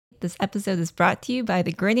This episode is brought to you by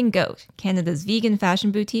The Grinning Goat, Canada's vegan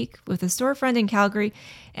fashion boutique with a storefront in Calgary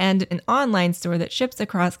and an online store that ships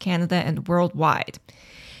across Canada and worldwide.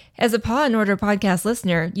 As a Paw and Order podcast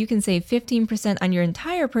listener, you can save 15% on your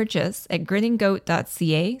entire purchase at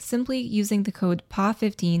grinninggoat.ca simply using the code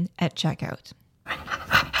PAW15 at checkout.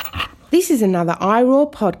 This is another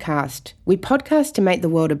iRaw podcast. We podcast to make the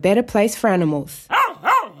world a better place for animals.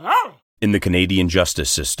 In the Canadian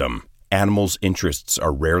justice system, animals' interests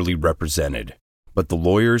are rarely represented, but the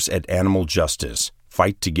lawyers at Animal Justice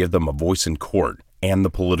fight to give them a voice in court and the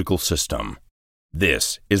political system.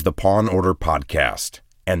 This is the Paw and Order podcast,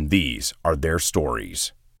 and these are their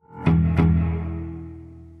stories.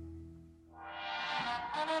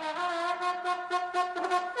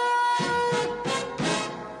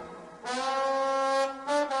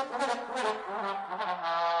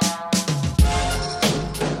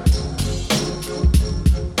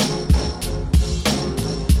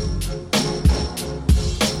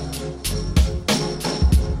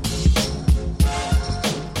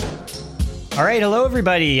 All right, hello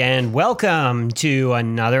everybody, and welcome to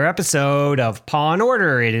another episode of Paw and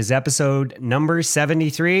Order. It is episode number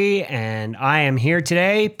 73, and I am here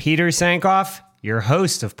today, Peter Sankoff, your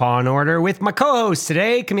host of Paw and Order, with my co-host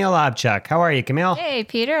today, Camille Labchuk. How are you, Camille? Hey,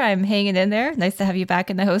 Peter, I'm hanging in there. Nice to have you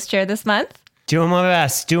back in the host chair this month. Doing my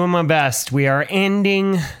best. We are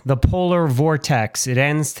ending the polar vortex. It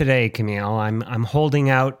ends today, Camille. I'm holding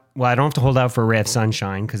out. Well, I don't have to hold out for a ray of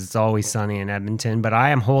sunshine because it's always sunny in Edmonton, but I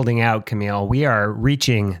am holding out, Camille. We are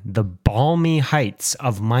reaching the balmy heights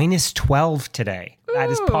of minus 12 today. That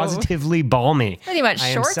is positively balmy. Pretty much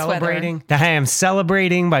shorts weather. I am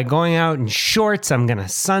celebrating by going out in shorts. I'm going to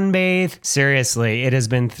sunbathe. Seriously, it has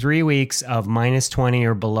been 3 weeks of minus 20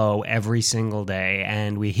 or below every single day.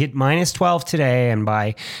 And we hit minus 12 today. And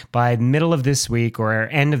by middle of this week or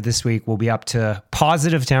end of this week, we'll be up to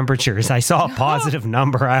positive temperatures. I saw a positive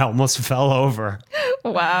number. I almost fell over.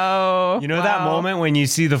 Wow. You know that moment when you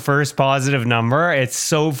see the first positive number? It's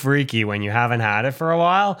so freaky when you haven't had it for a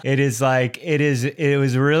while. It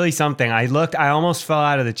was really something. I almost fell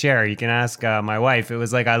out of the chair. You can ask my wife. It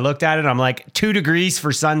was like, I looked at it. I'm like 2 degrees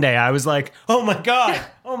for Sunday. I was like, oh my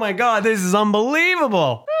God, this is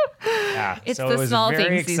unbelievable. Yeah, it's so the it was small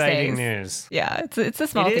very things exciting these days. News. Yeah, it's the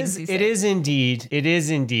small things these days. It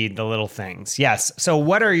is indeed the little things. Yes. So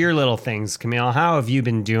what are your little things, Camille? How have you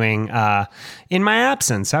been doing in my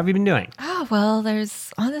absence? How have you been doing? Oh, well,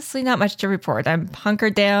 there's honestly not much to report. I'm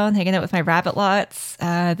hunkered down, hanging out with my rabbit lots.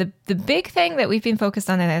 The big thing that we've been focused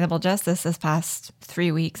on in Animal Justice this past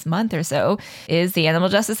 3 weeks, month or so, is the Animal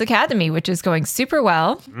Justice Academy, which is going super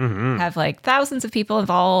well. Mm-hmm. Have like thousands of people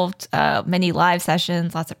involved, many live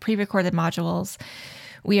sessions, lots of pre-recorded modules.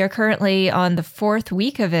 We are currently on the 4th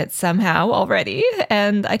week of it somehow already,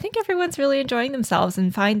 and I think everyone's really enjoying themselves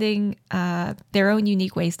and finding their own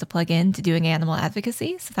unique ways to plug in to doing animal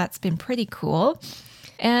advocacy. So that's been pretty cool.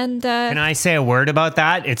 And can I say a word about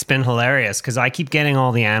that? It's been hilarious because I keep getting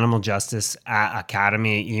all the Animal Justice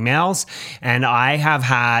Academy emails, and I have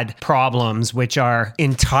had problems which are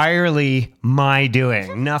entirely my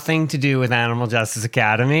doing, nothing to do with Animal Justice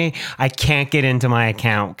Academy. I can't get into my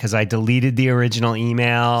account because I deleted the original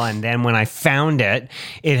email, and then when I found it,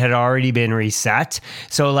 it had already been reset.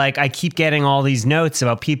 So like I keep getting all these notes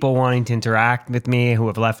about people wanting to interact with me who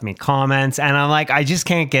have left me comments, and I'm like, I just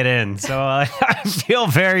can't get in. So I feel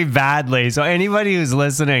very badly. So anybody who's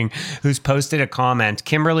listening, who's posted a comment,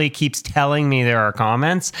 Kimberly keeps telling me there are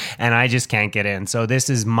comments and I just can't get in. So this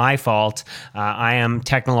is my fault. I am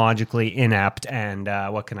technologically inept, and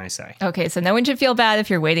what can I say? Okay, so no one should feel bad if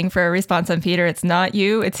you're waiting for a response on Peter. It's not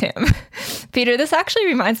you, it's him. Peter, this actually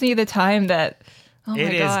reminds me of the time that, oh my God.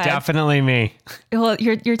 It is definitely me. Well,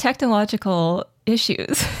 your technological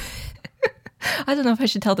issues. I don't know if I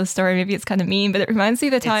should tell this story. Maybe it's kind of mean, but it reminds me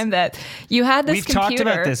of the time that you had this computer. We've talked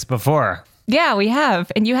about this before. Yeah, we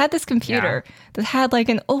have. And you had this computer that had like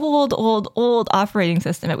an old operating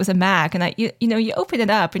system. It was a Mac. And you open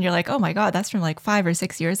it up and you're like, oh my God, that's from like 5 or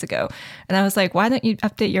 6 years ago. And I was like, why don't you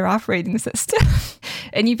update your operating system?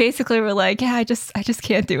 And you basically were like, yeah, I just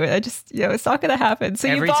can't do it. It's not going to happen. So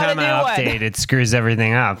every you bought a new one. Every time I update, it screws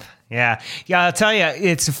everything up. Yeah. I'll tell you,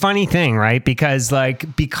 it's a funny thing, right? Because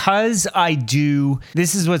I do,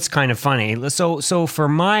 this is what's kind of funny. So for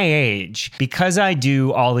my age, because I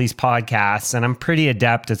do all these podcasts and I'm pretty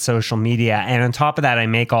adept at social media, and on top of that, I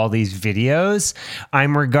make all these videos,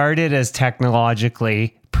 I'm regarded as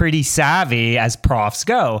technologically pretty savvy as profs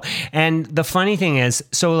go. And the funny thing is,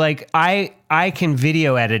 so like I I can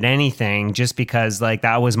video edit anything just because like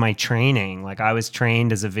that was my training. Like I was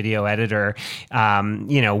trained as a video editor,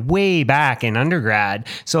 way back in undergrad.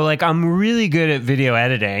 So like I'm really good at video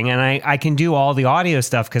editing, and I can do all the audio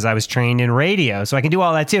stuff because I was trained in radio. So I can do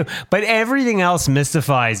all that too. But everything else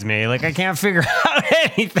mystifies me. Like I can't figure out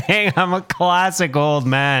anything. I'm a classic old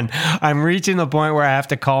man. I'm reaching the point where I have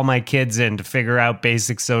to call my kids in to figure out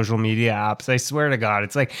basic social media apps. I swear to God.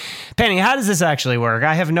 It's like, Penny, how does this actually work?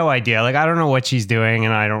 I have no idea. Like, I don't know what she's doing,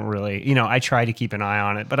 and I don't really, I try to keep an eye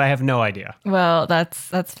on it, but I have no idea. Well, that's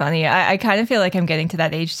funny. I kind of feel like I'm getting to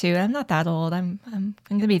that age too. I'm not that old. I'm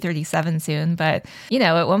going to be 37 soon, but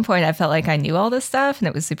at one point I felt like I knew all this stuff and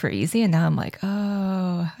it was super easy, and now I'm like,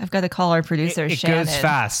 oh, I've got to call our producer, Shannon. It goes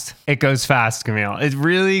fast. It goes fast, Camille. It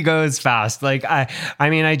really goes fast. Like,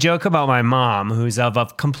 I joke about my mom, who's of a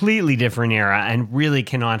completely different era and really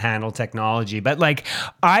cannot handle technology. But like,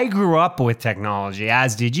 I grew up with technology,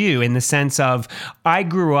 as did you, in the sense of I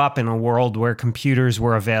grew up in a world where computers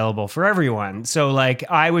were available for everyone. So like,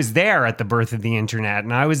 I was there at the birth of the internet,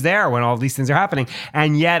 and I was there when all these things are happening.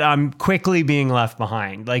 And yet I'm quickly being left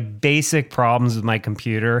behind. Like, basic problems with my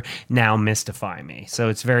computer now mystify me. So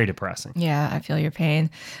it's very depressing. Yeah, I feel your pain.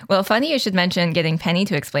 Well, funny you should mention getting Penny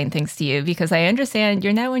to explain things to you, because I understand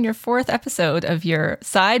you're now in your 4th episode of your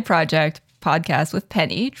side project podcast with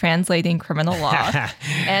Penny, translating criminal law.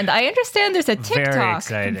 And I understand there's a TikTok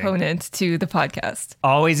component to the podcast.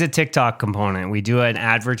 Always a TikTok component. We do an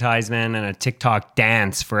advertisement and a TikTok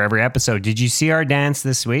dance for every episode. Did you see our dance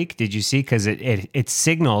this week? Did you see? Because it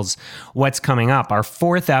signals what's coming up. Our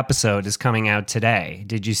 4th episode is coming out today.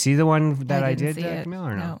 Did you see the one that I did, Camille,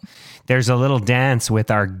 or no? There's a little dance with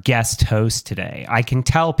our guest host today. I can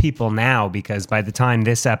tell people now because by the time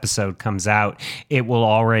this episode comes out, it will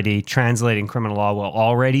already, Translating Criminal Law will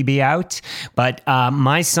already be out. But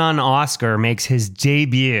my son, Oscar, makes his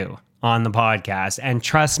debut on the podcast. And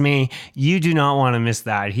trust me, you do not want to miss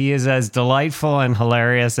that. He is as delightful and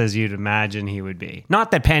hilarious as you'd imagine he would be. Not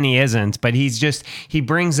that Penny isn't, but he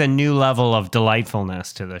brings a new level of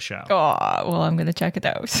delightfulness to the show. Oh, well, I'm going to check it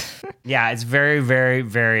out. Yeah, it's very, very,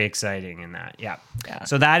 very exciting in that. Yeah.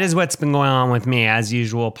 So that is what's been going on with me. As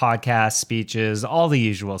usual, podcasts, speeches, all the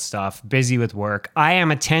usual stuff, busy with work. I am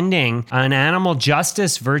attending an animal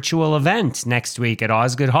justice virtual event next week at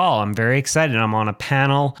Osgoode Hall. I'm very excited. I'm on a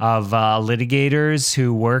panel of litigators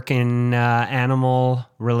who work in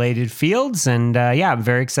animal-related fields. And I'm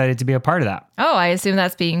very excited to be a part of that. Oh, I assume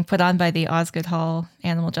that's being put on by the Osgoode Hall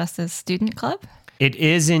Animal Justice Student Club? It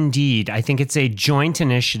is indeed. I think it's a joint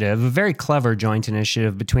initiative, a very clever joint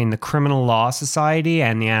initiative between the Criminal Law Society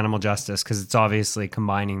and the Animal Justice, because it's obviously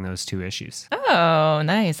combining those two issues. Oh,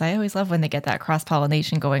 nice. I always love when they get that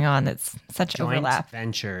cross-pollination going on. It's such overlap. Joint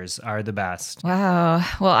ventures are the best. Wow.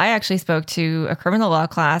 Well, I actually spoke to a criminal law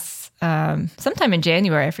class sometime in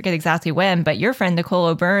January. I forget exactly when, but your friend Nicole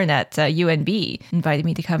O'Byrne at UNB invited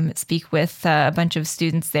me to come speak with a bunch of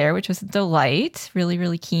students there, which was a delight. Really,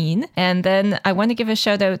 really keen. And then I want to give a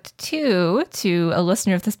shout out to a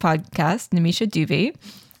listener of this podcast, Namisha Duvey,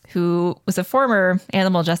 who was a former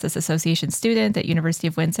Animal Justice Association student at University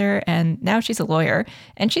of Windsor, and now she's a lawyer.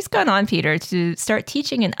 And she's gone on, Peter, to start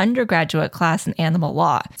teaching an undergraduate class in animal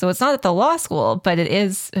law. So it's not at the law school, but it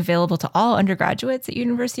is available to all undergraduates at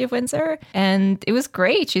University of Windsor. And it was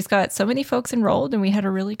great. She's got so many folks enrolled, and we had a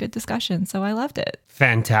really good discussion. So I loved it.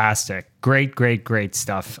 Fantastic. Great, great, great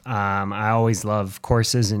stuff. I always love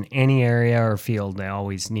courses in any area or field. They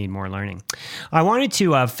always need more learning. I wanted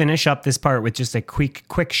to finish up this part with just a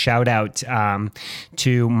quick shout out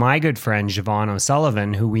to my good friend, Siobhan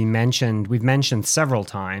O'Sullivan, who we've mentioned several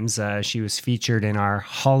times. She was featured in our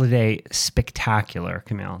Holiday Spectacular,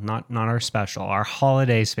 Camille, not our special, our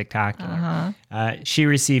Holiday Spectacular. She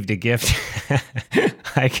received a gift.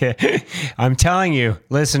 I'm telling you,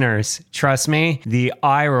 listeners, trust me, the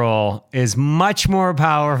eye roll is much more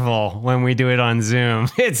powerful when we do it on Zoom.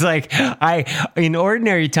 It's like in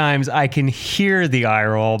ordinary times, I can hear the eye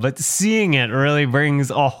roll, but seeing it really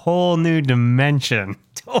brings a whole new dimension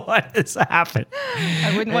to what has happened.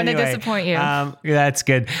 I wouldn't want to disappoint you. That's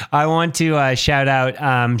good. I want to shout out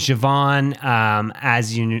Siobhan,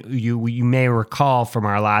 as you may recall from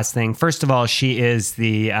our last thing. First of all, she is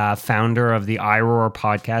the founder of the iRoar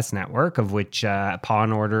Podcast Network, of which Paw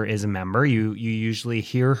and Order is a member. You usually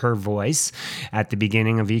hear her voice at the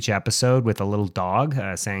beginning of each episode with a little dog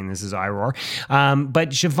saying this is iRoar. But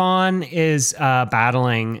Siobhan is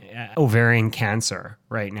battling ovarian cancer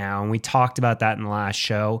right now. And we talked about that in the last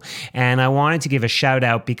show. And I wanted to give a shout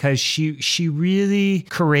out because she really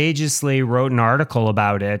courageously wrote an article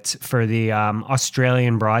about it for the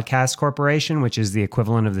Australian Broadcast Corporation, which is the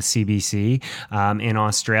equivalent of the CBC in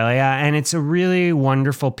Australia. And it's a really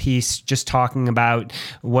wonderful piece just talking about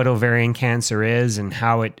what ovarian cancer is and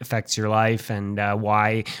how it affects your life and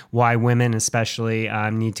why women especially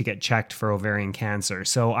need to get checked for ovarian cancer.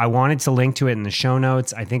 So I wanted to link to it in the show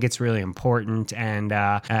notes. I think it's really important. And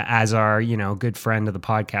as our, good friend of the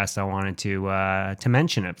podcast, I wanted to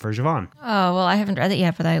mention it for Siobhan. Oh, well, I haven't read it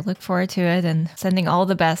yet, but I look forward to it and sending all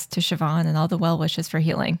the best to Siobhan and all the well wishes for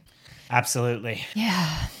healing. Absolutely.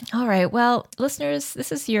 Yeah. All right. Well, listeners,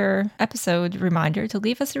 this is your episode reminder to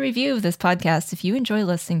leave us a review of this podcast if you enjoy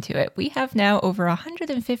listening to it. We have now over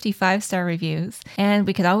 150 5-star reviews, and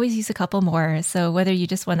we could always use a couple more. So whether you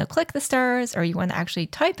just want to click the stars or you want to actually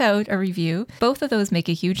type out a review, both of those make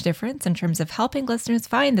a huge difference in terms of helping listeners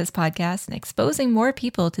find this podcast and exposing more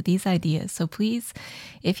people to these ideas. So please,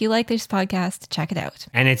 if you like this podcast, check it out.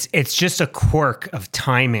 And it's just a quirk of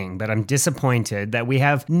timing, but I'm disappointed that we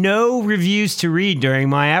have no reviews to read during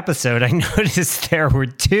my episode. I noticed there were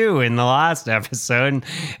 2 in the last episode,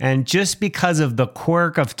 and just because of the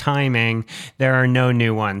quirk of timing, there are no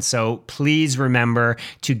new ones. So please remember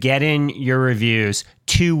to get in your reviews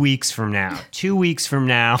 2 weeks from now. 2 weeks from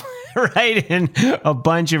now, write in a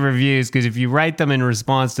bunch of reviews, because if you write them in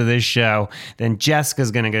response to this show, then Jessica's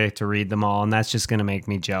going to get to read them all, and that's just going to make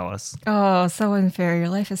me jealous. Oh, so unfair. Your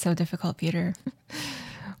life is so difficult, Peter.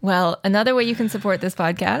 Well, another way you can support this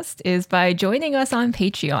podcast is by joining us on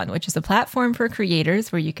Patreon, which is a platform for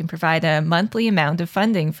creators where you can provide a monthly amount of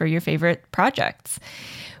funding for your favorite projects.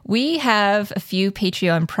 We have a few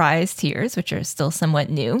Patreon prize tiers, which are still somewhat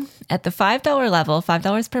new. At the $5 level,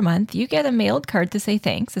 $5 per month, you get a mailed card to say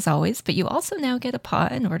thanks, as always, but you also now get a Paw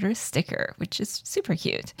and Order sticker, which is super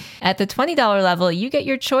cute. At the $20 level, you get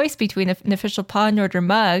your choice between an official Paw and Order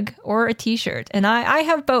mug or a t-shirt. And I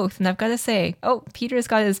have both, and I've got to say, Peter's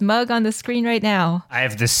got his mug on the screen right now. I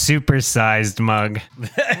have the supersized mug.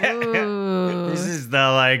 Ooh. This is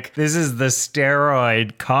the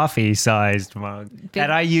steroid coffee-sized mug that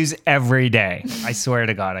I use every day. I swear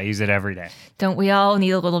to God, I use it every day. Don't we all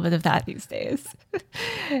need a little bit of that these days?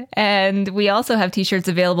 And we also have t-shirts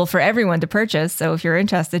available for everyone to purchase. So if you're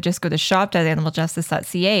interested, just go to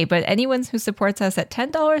shop.animaljustice.ca. But anyone who supports us at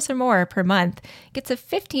 $10 or more per month gets a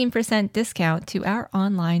 15% discount to our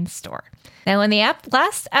online store. Now, in the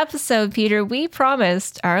last episode, Peter, we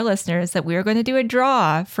promised our listeners that we were going to do a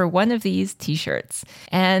draw for one of these t-shirts.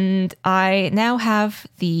 And I now have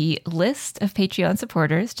the list of Patreon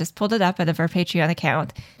supporters, just pulled it up out of our Patreon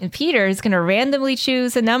account. And Peter is going to randomly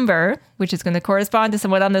choose a number, which is going to correspond to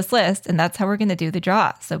someone on this list. And that's how we're going to do the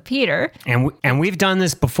draw. So, Peter. And we've done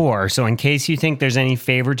this before. So in case you think there's any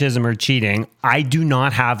favoritism or cheating, I do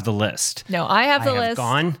not have the list. No, I have the list.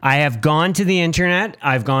 I have gone to the internet.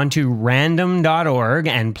 I've gone to random.org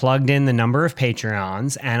and plugged in the number of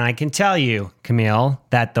Patreons. And I can tell you, Camille,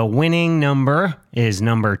 that the winning number is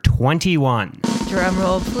number 21. Drum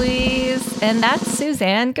roll, please. And that's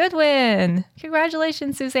Suzanne Goodwin.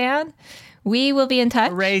 Congratulations, Suzanne. We will be in touch.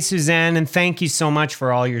 Hooray, Suzanne, and thank you so much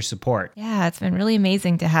for all your support. Yeah, it's been really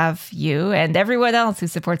amazing to have you and everyone else who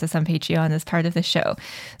supports us on Patreon as part of the show.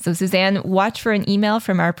 So, Suzanne, watch for an email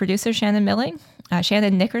from our producer, Shannon Milling.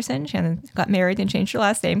 Shannon Nickerson. Shannon got married and changed her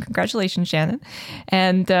last name. Congratulations, Shannon.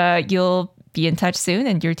 And you'll be in touch soon,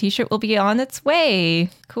 and your t-shirt will be on its way.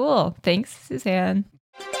 Cool. Thanks, Suzanne.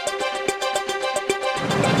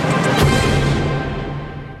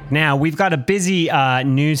 Now, we've got a busy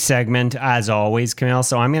news segment, as always, Camille,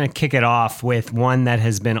 so I'm going to kick it off with one that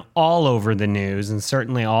has been all over the news and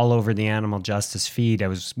certainly all over the animal justice feed.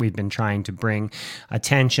 We've been trying to bring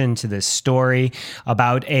attention to this story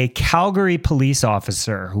about a Calgary police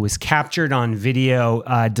officer who was captured on video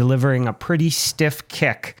delivering a pretty stiff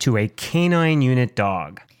kick to a canine unit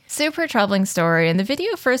dog. Super troubling story. And the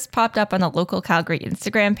video first popped up on a local Calgary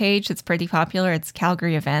Instagram page. It's pretty popular. It's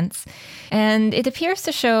Calgary Events. And it appears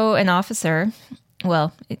to show an officer,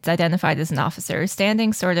 well, it's identified as an officer,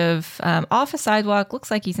 standing sort of off a sidewalk,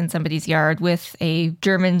 looks like he's in somebody's yard with a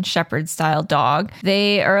German Shepherd style dog.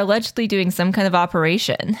 They are allegedly doing some kind of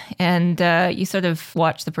operation. And you sort of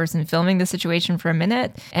watch the person filming the situation for a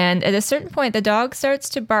minute. And at a certain point, the dog starts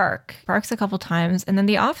to barks a couple times. And then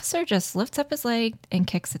the officer just lifts up his leg and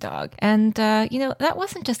kicks the dog. And, that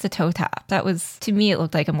wasn't just a toe tap. That was, to me, it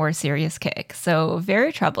looked like a more serious kick. So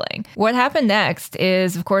very troubling. What happened next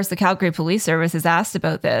is, of course, the Calgary Police Service is asked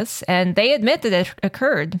about this, and they admit that it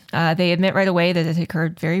occurred. They admit right away that it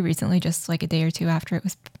occurred very recently, just like a day or two after it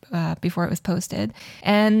was before it was posted.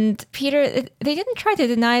 And Peter, they didn't try to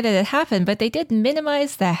deny that it happened, but they did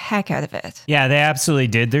minimize the heck out of it. Yeah, they absolutely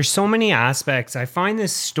did. There's so many aspects. I find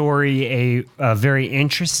this story a very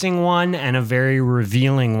interesting one and a very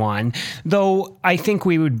revealing one, though I think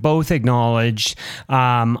we would both acknowledge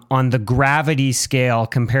on the gravity scale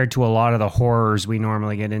compared to a lot of the horrors we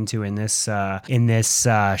normally get into in this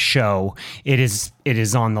show, it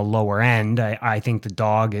is on the lower end. I think the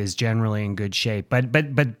dog is generally in good shape, but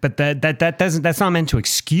that's not meant to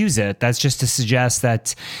excuse it. That's just to suggest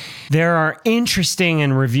that there are interesting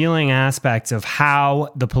and revealing aspects of how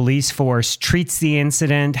the police force treats the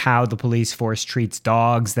incident, how the police force treats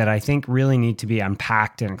dogs that I think really need to be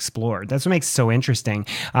unpacked and explored. That's what makes it so interesting.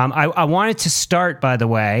 I wanted to start, by the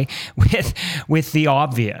way, with the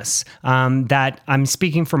obvious, that I'm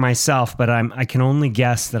speaking for myself, but I can only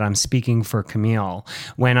guess that I'm speaking for Camille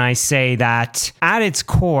when I say that at its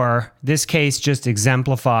core, this case just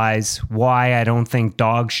exemplifies why I don't think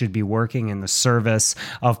dogs should be working in the service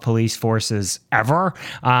of police forces ever.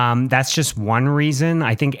 That's just one reason.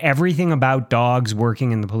 I think everything about dogs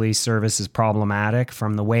working in the police service is problematic,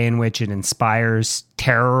 from the way in which it inspires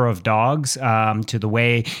terror of dogs to the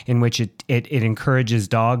way in which it encourages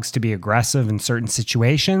dogs to be aggressive in certain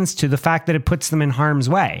situations, to the fact that it puts them in harm's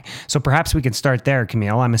way. So perhaps we could start there,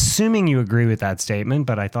 Camille. I'm assuming you agree with that statement,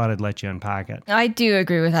 but I thought I'd let you unpack it. I do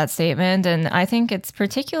agree with that statement, and I think it's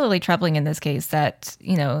particularly troubling in this case that,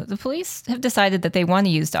 the police have decided that they want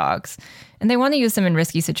to use dogs. And they want to use them in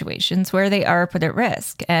risky situations where they are put at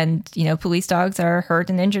risk. And, police dogs are hurt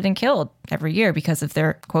and injured and killed every year because of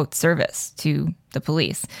their, quote, service to the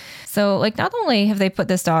police. So, not only have they put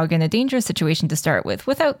this dog in a dangerous situation to start with,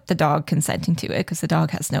 without the dog consenting to it, because the dog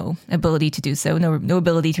has no ability to do so, no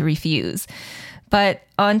ability to refuse. But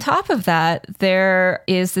on top of that, there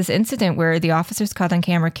is this incident where the officer's caught on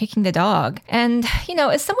camera kicking the dog. And,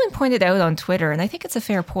 as someone pointed out on Twitter, and I think it's a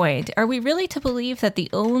fair point, are we really to believe that the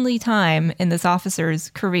only time in this officer's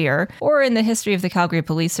career or in the history of the Calgary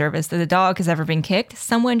Police Service that a dog has ever been kicked,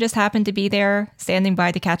 someone just happened to be there standing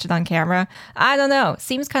by to catch it on camera? I don't know.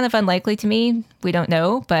 Seems kind of unlikely to me. We don't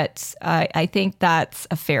know, but I think that's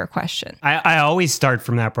a fair question. I always start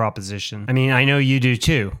from that proposition. I mean, I know you do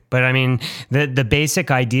too, but I mean, the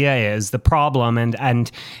basic idea is the problem, and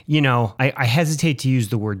I hesitate to use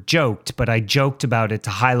the word joked, but I joked about it to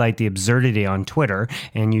highlight the absurdity on Twitter,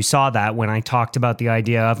 and you saw that when I talked about the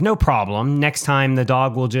idea of no problem, next time the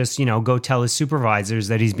dog will just, go tell his supervisors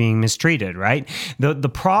that he's being mistreated, right? The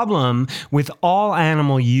problem with all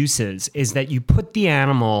animal uses is that you put the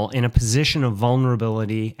animal in a position of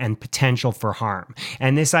vulnerability and potential for harm.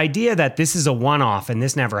 And this idea that this is a one-off and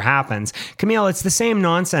this never happens, Camille, it's the same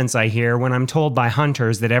nonsense I hear when I'm told by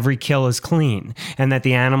hunters that every kill is clean and that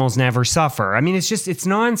the animals never suffer. I mean, it's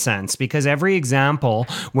nonsense, because every example,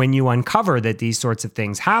 when you uncover that these sorts of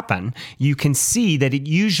things happen, you can see that it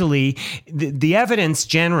usually, the evidence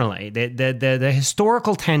generally, the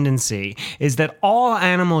historical tendency is that all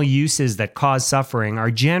animal uses that cause suffering are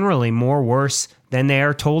generally more worse than they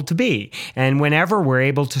are told to be. And whenever we're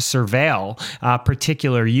able to surveil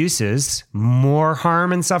particular uses, more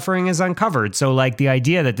harm and suffering is uncovered. So the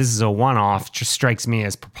idea that this is a one-off just strikes me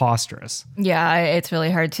as preposterous. Yeah, it's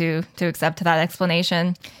really hard to accept that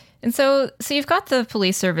explanation. And so you've got the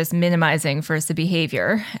police service minimizing first the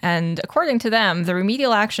behavior. And according to them, the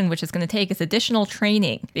remedial action which it's going to take is additional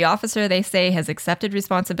training. The officer, they say, has accepted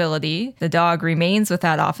responsibility. The dog remains with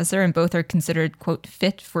that officer, and both are considered, quote,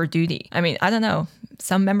 fit for duty. I mean, I don't know.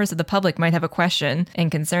 Some members of the public might have a question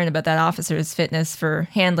and concern about that officer's fitness for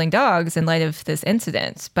handling dogs in light of this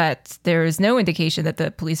incident. But there is no indication that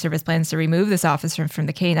the police service plans to remove this officer from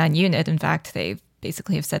the K9 unit. In fact, they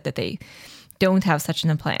basically have said that they don't have such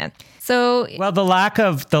an plan. So, well, the lack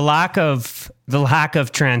of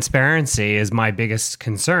transparency is my biggest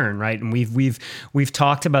concern, right? And we've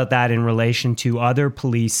talked about that in relation to other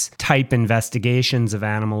police type investigations of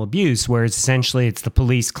animal abuse, where it's the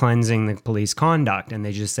police cleansing the police conduct, and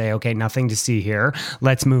they just say, okay, nothing to see here.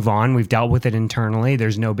 Let's move on. We've dealt with it internally.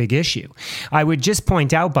 There's no big issue. I would just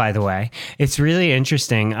point out, by the way, it's really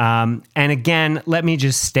interesting. And again, let me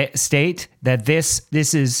just state that this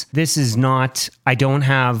is not. I don't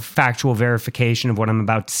have factual verification of what I'm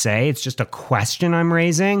about to say. It's just a question I'm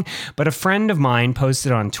raising. But a friend of mine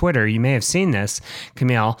posted on Twitter, you may have seen this,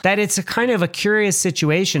 Camille, that it's a kind of a curious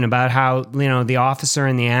situation about how, the officer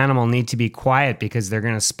and the animal need to be quiet because they're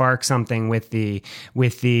going to spark something with the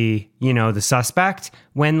suspect,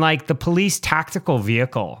 when the police tactical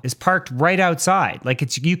vehicle is parked right outside.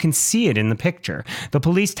 You can see it in the picture. The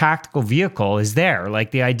police tactical vehicle is there.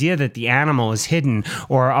 The idea that the animal animal is hidden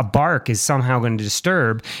or a bark is somehow going to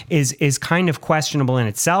disturb is kind of questionable in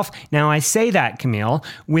itself. Now, I say that, Camille,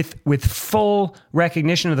 with full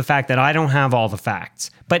recognition of the fact that I don't have all the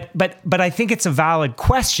facts. But I think it's a valid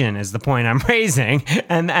question is the point I'm raising.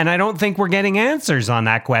 And I don't think we're getting answers on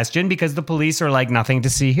that question because the police are like nothing to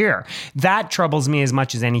see here. That troubles me as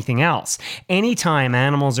much as anything else. Anytime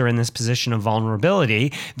animals are in this position of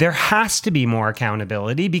vulnerability, there has to be more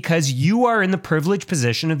accountability because you are in the privileged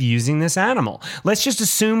position of using this animal. Let's just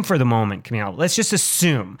assume for the moment, Camille, let's just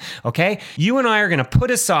assume, okay? You and I are going to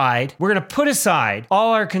put aside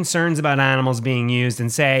all our concerns about animals being used and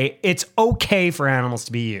say it's okay for animals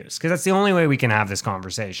to be used, because that's the only way we can have this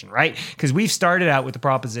conversation, right? Because we've started out with the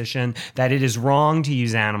proposition that it is wrong to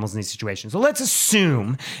use animals in these situations. So let's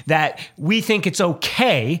assume that we think it's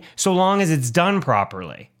okay so long as it's done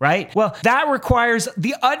properly, right? Well, that requires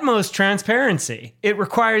the utmost transparency. It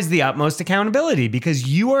requires the utmost accountability because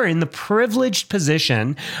you are in the privileged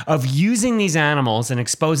position of using these animals and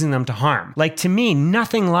exposing them to harm. Like, to me,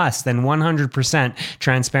 nothing less than 100%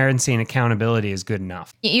 transparency and accountability is good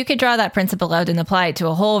enough. You could draw that principle out and apply it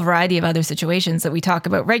to a whole variety of other situations that we talk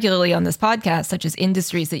about regularly on this podcast, such as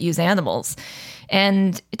industries that use animals.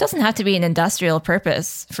 And it doesn't have to be an industrial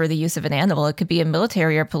purpose for the use of an animal. It could be a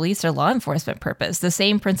military or police or law enforcement purpose. The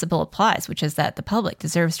same principle applies, which is that the public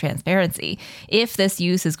deserves transparency if this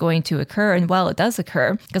use is going to occur and while it does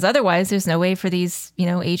occur, because otherwise there's no way for these,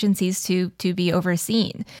 agencies to be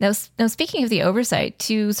overseen. Now, speaking of the oversight,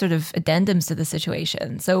 two sort of addendums to the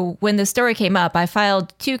situation. So when the story came up, I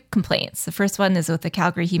filed 2 complaints. The first one is with the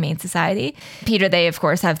Calgary Humane Society. Peter, they of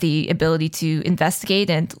course have the ability to investigate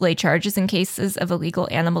and lay charges in cases of illegal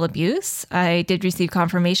animal abuse. I did receive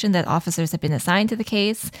confirmation that officers have been assigned to the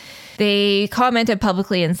case. They commented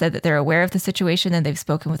publicly and said that they're aware of the situation and they've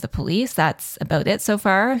spoken with the police. That's about it so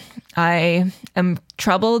far. I am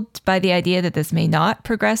troubled by the idea that this may not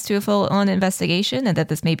progress to a full-on investigation and that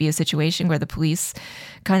this may be a situation where the police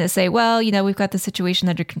kind of say, well, we've got the situation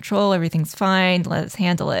under control, everything's fine, let us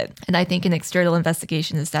handle it. And I think an external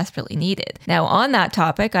investigation is desperately needed. Now, on that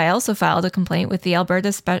topic, I also filed a complaint with the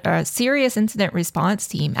Alberta Serious Incident Response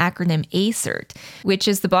Team, acronym ACERT, which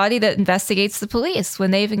is the body that investigates the police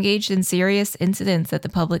when they've engaged in serious incidents that the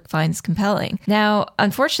public finds compelling. Now,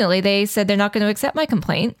 unfortunately, they said they're not going to accept my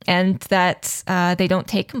complaint and that they don't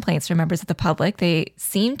take complaints from members of the public. They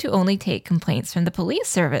seem to only take complaints from the police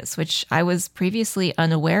service, which I was previously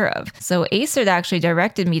unaware of. So ACERT actually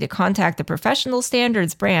directed me to contact the professional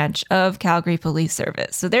standards branch of Calgary Police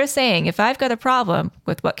Service. So they're saying if I've got a problem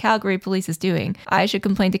with what Calgary Police is doing, I should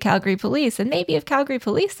complain to Calgary Police. And maybe if Calgary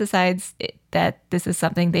Police decides that this is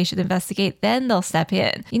something they should investigate, then they'll step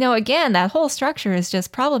in. Again, that whole structure is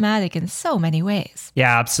just problematic in so many ways.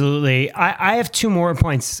 Yeah, absolutely. I have 2 more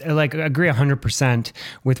points. I agree 100%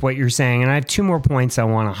 with what you're saying. And I have 2 more points I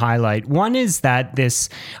want to highlight. One is that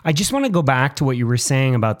I just want to go back to what you were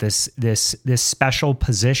saying about this special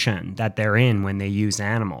position that they're in when they use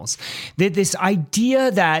animals. This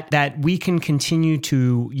idea that we can continue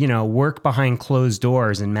to, work behind closed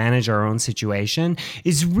doors and manage our own situation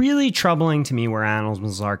is really troubling to me where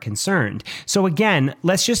animals are concerned. So again,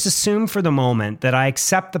 let's just assume for the moment that I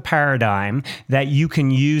accept the paradigm that you can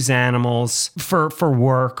use animals for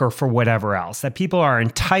work or for whatever else, that people are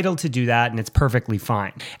entitled to do that and it's perfectly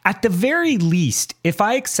fine. At the very least, if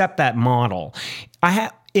I accept that model,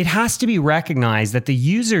 it has to be recognized that the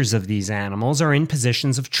users of these animals are in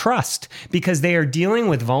positions of trust because they are dealing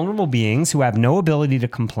with vulnerable beings who have no ability to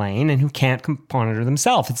complain and who can't monitor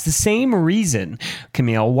themselves. It's the same reason,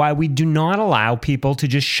 Camille, why we do not allow people to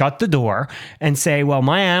just shut the door and say, well,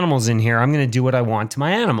 my animal's in here, I'm going to do what I want to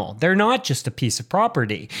my animal. They're not just a piece of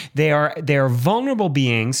property. They are vulnerable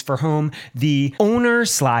beings for whom the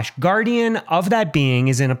owner/guardian of that being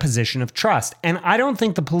is in a position of trust. And I don't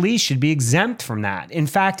think the police should be exempt from that. In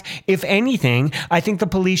fact, if anything, I think the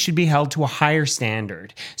police should be held to a higher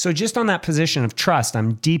standard. So just on that position of trust,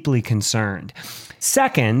 I'm deeply concerned.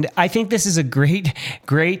 Second, I think this is a great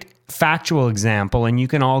factual example, and you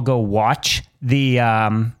can all go watch the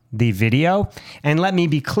video. And let me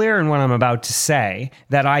be clear in what I'm about to say,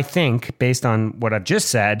 that I think, based on what I've just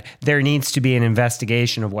said, there needs to be an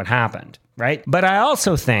investigation of what happened. Right? But I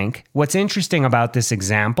also think what's interesting about this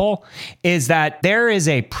example is that there is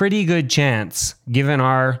a pretty good chance, given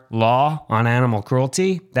our law on animal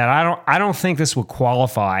cruelty, that I don't think this would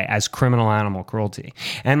qualify as criminal animal cruelty.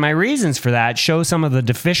 And my reasons for that show some of the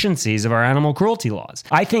deficiencies of our animal cruelty laws.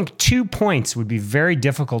 I think 2 points would be very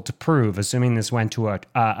difficult to prove, assuming this went to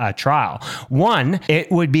a trial. One, it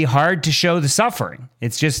would be hard to show the suffering.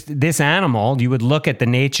 It's just this animal, you would look at the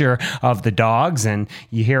nature of the dogs and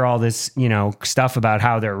you hear all this, stuff about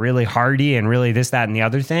how they're really hardy and really this, that, and the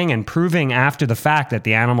other thing, and proving after the fact that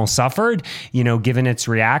the animal suffered, given its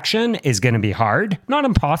reaction, is going to be hard. Not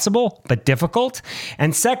impossible, but difficult.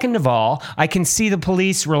 And second of all, I can see the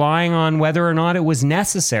police relying on whether or not it was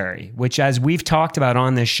necessary, which, as we've talked about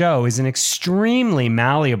on this show, is an extremely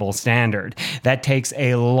malleable standard that takes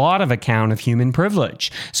a lot of account of human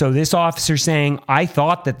privilege. So this officer saying, I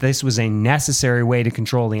thought that this was a necessary way to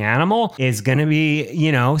control the animal, is going to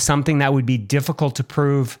be, something that would be difficult to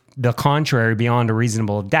prove the contrary beyond a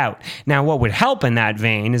reasonable doubt. Now, what would help in that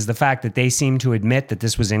vein is the fact that they seem to admit that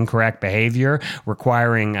this was incorrect behavior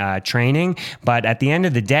requiring training. But at the end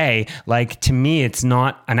of the day, to me, it's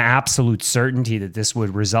not an absolute certainty that this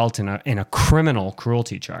would result in a criminal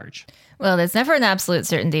cruelty charge. Well, there's never an absolute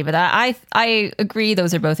certainty, but I agree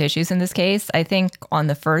those are both issues in this case. I think on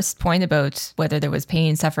the first point about whether there was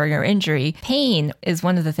pain, suffering, or injury, pain is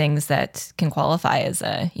one of the things that can qualify as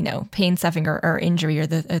pain, suffering, or injury are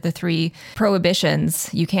the three prohibitions.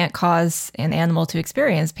 You can't cause an animal to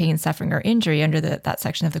experience pain, suffering, or injury under that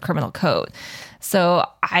section of the criminal code. So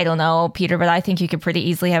I don't know, Peter, but I think you could pretty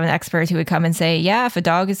easily have an expert who would come and say, yeah, if a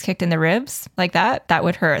dog is kicked in the ribs like that, that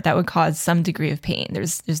would hurt. That would cause some degree of pain.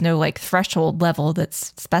 There's no threshold level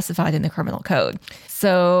that's specified in the criminal code.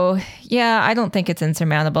 So yeah, I don't think it's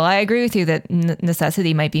insurmountable. I agree with you that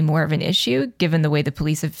necessity might be more of an issue, given the way the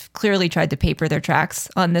police have clearly tried to paper their tracks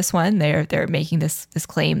on this one. They're making this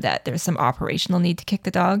claim that there's some operational need to kick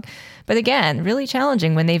the dog. But again, really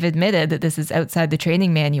challenging when they've admitted that this is outside the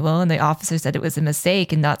training manual and the officer said it was a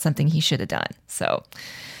mistake and not something he should have done. So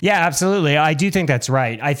yeah, absolutely. I do think that's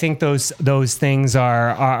right. I think those things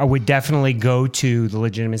would definitely go to the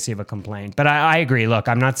legitimacy of a complaint. But I agree. Look,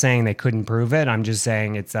 I'm not saying they couldn't prove it. I'm just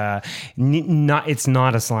saying it's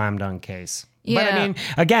not a slam dunk case. Yeah. But I mean,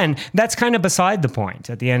 again, that's kind of beside the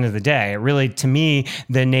point at the end of the day. It really, to me,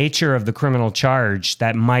 the nature of the criminal charge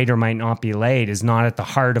that might or might not be laid is not at the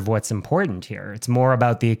heart of what's important here. It's more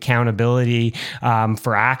about the accountability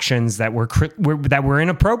for actions that were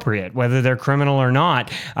inappropriate, whether they're criminal or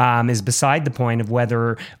not, is beside the point of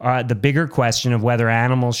whether the bigger question of whether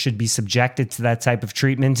animals should be subjected to that type of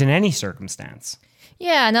treatment in any circumstance.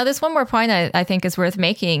 Yeah, now there's one more point I think is worth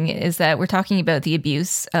making is that we're talking about the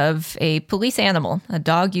abuse of a police animal, a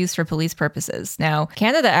dog used for police purposes. Now,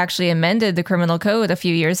 Canada actually amended the criminal code a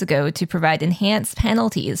few years ago to provide enhanced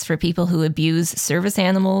penalties for people who abuse service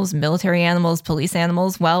animals, military animals, police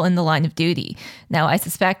animals while in the line of duty. Now, I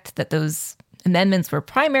suspect that those amendments were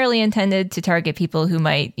primarily intended to target people who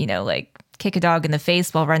might, kick a dog in the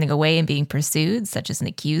face while running away and being pursued, such as an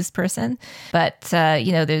accused person. But,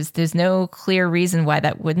 there's no clear reason why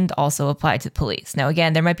that wouldn't also apply to police. Now,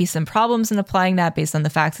 again, there might be some problems in applying that based on the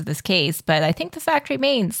facts of this case, but I think the fact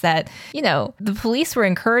remains that, the police were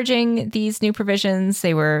encouraging these new provisions.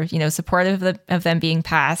 They were, supportive of them being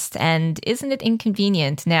passed. And isn't it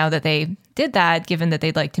inconvenient now that they did that, given that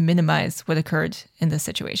they'd like to minimize what occurred in this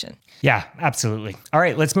situation? Yeah, absolutely. All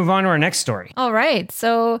right, let's move on to our next story. All right.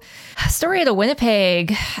 So, story out of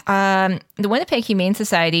Winnipeg. The Winnipeg Humane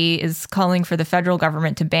Society is calling for the federal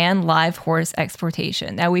government to ban live horse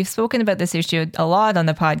exportation. Now, we've spoken about this issue a lot on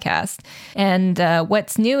the podcast. And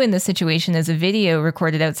what's new in this situation is a video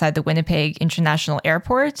recorded outside the Winnipeg International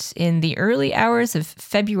Airport in the early hours of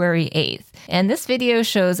February 8th. And this video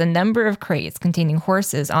shows a number of crates containing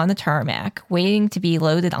horses on the tarmac waiting to be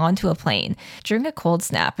loaded onto a plane during a cold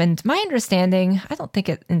snap. And my understanding, I don't think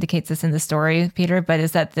it indicates this in the story, Peter, but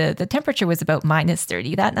is that the temperature was about minus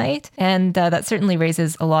 30 that night. And that certainly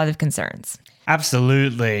raises a lot of concerns.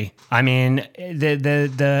 Absolutely. I mean,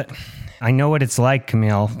 I know what it's like,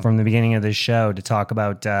 Camille, from the beginning of this show to talk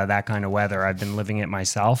about that kind of weather. I've been living it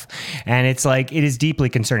myself, and it is deeply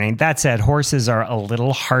concerning. That said, horses are a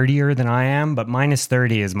little hardier than I am, but minus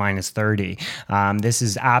 30 is minus 30. This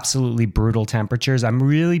is absolutely brutal temperatures. I'm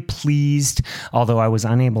really pleased, although I was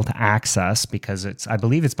unable to access because I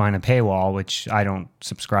believe it's behind a paywall, which I don't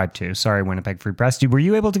subscribe to. Sorry, Winnipeg Free Press. Were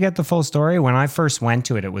you able to get the full story? When I first went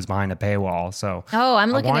to it, it was behind a paywall. So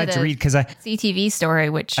I'm looking at to read because CTV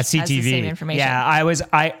story, which has the same information. Yeah,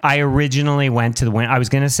 I originally went to I was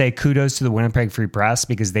going to say kudos to the Winnipeg Free Press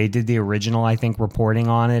because they did the original, I think, reporting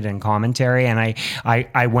on it and commentary. And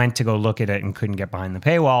I went to go look at it and couldn't get behind the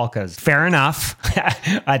paywall because fair enough,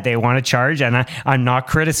 they want to charge. And I'm not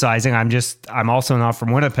criticizing. I'm also not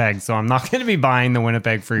from Winnipeg, so I'm not going to be buying the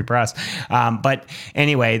Winnipeg Free Press. But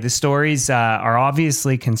anyway, the stories are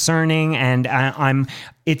obviously concerning, and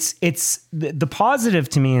it's the positive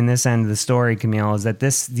to me in this end of the story, Camille, is that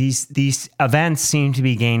these events seem to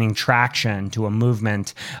be gaining traction to a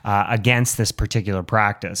movement against this particular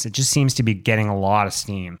practice. It just seems to be getting a lot of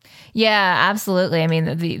steam. Yeah, absolutely. I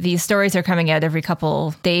mean, these stories are coming out every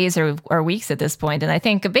couple days or weeks at this point. And I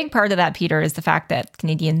think a big part of that, Peter, is the fact that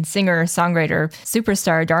Canadian singer, songwriter,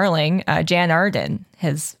 superstar darling, Jan Arden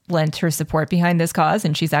has lent her support behind this cause.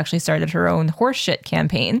 And she's actually started her own horseshit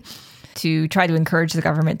campaign to try to encourage the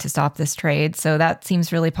government to stop this trade. So that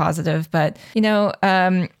seems really positive. But,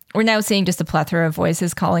 we're now seeing just a plethora of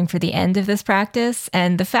voices calling for the end of this practice.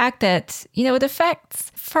 And the fact that, it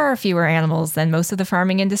affects far fewer animals than most of the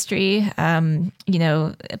farming industry.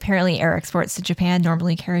 Apparently air exports to Japan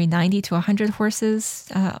normally carry 90 to 100 horses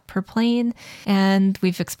per plane. And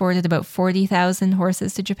we've exported about 40,000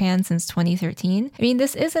 horses to Japan since 2013. I mean,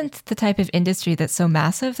 this isn't the type of industry that's so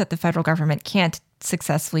massive that the federal government can't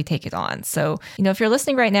successfully take it on. So, if you're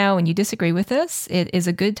listening right now and you disagree with this, it is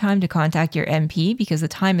a good time to contact your MP because the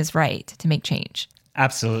time is right to make change.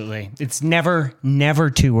 Absolutely. It's never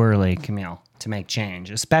too early, Camille, to make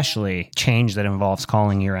change, especially change that involves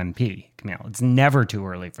calling your MP. Camille, it's never too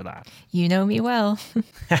early for that. You know me well.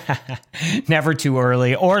 Never too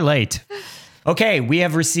early or late. Okay, we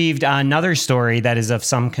have received another story that is of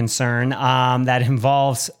some concern that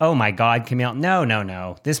involves, oh my God, Camille,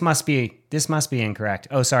 no. This must be incorrect.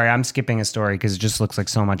 Oh, sorry, I'm skipping a story because it just looks like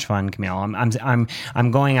so much fun, Camille.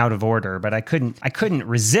 I'm going out of order, but I couldn't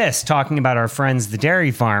resist talking about our friends, the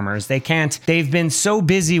dairy farmers. They've been so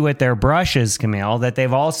busy with their brushes, Camille, that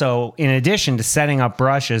they've also, in addition to setting up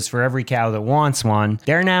brushes for every cow that wants one,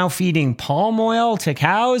 they're now feeding palm oil to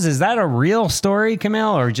cows. Is that a real story,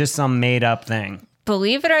 Camille, or just some made up thing?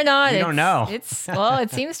 Believe it or not, I don't know. It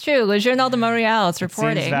seems true. Le Journal de Montréal, it's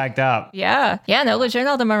reporting. It seems backed up. Yeah, no, Le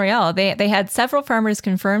Journal de Montréal, they had several farmers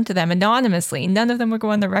confirm to them anonymously, none of them would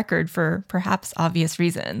go on the record for perhaps obvious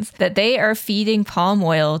reasons, that they are feeding palm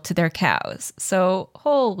oil to their cows. So,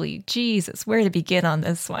 holy Jesus, where to begin on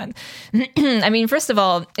this one? I mean, first of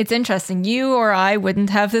all, it's interesting. You or I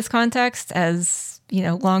wouldn't have this context as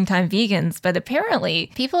longtime vegans, but apparently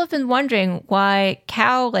people have been wondering why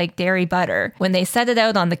cow-like dairy butter, when they set it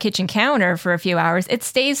out on the kitchen counter for a few hours, it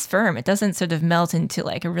stays firm. It doesn't sort of melt into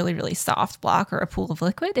like a really, really soft block or a pool of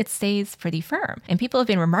liquid. It stays pretty firm. And people have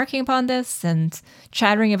been remarking upon this and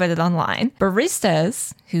chattering about it online.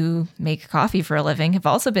 Baristas who make coffee for a living have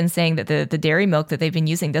also been saying that the dairy milk that they've been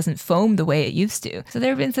using doesn't foam the way it used to. So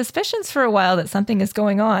there have been suspicions for a while that something is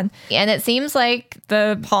going on. And it seems like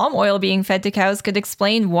the palm oil being fed to cows could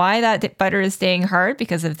explain why that butter is staying hard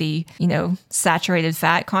because of the, saturated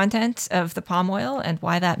fat content of the palm oil and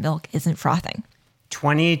why that milk isn't frothing.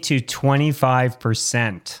 20 to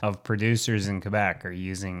 25% of producers in Quebec are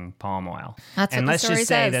using palm oil. That's and what let's the story just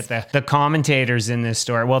say says. that the commentators in this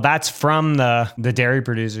story, well, that's from the dairy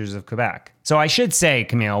producers of Quebec. So I should say,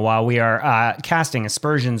 Camille, while we are casting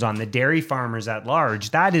aspersions on the dairy farmers at large,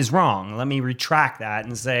 that is wrong. Let me retract that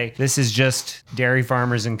and say this is just dairy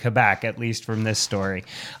farmers in Quebec, at least from this story.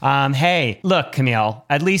 Hey, look, Camille,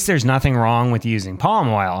 at least there's nothing wrong with using palm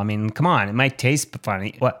oil. I mean, come on, it might taste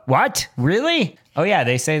funny. What? Really? Oh, yeah,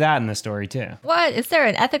 they say that in the story, too. What? Is there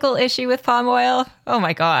an ethical issue with palm oil? Oh,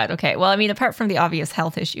 my God. Okay. Well, I mean, apart from the obvious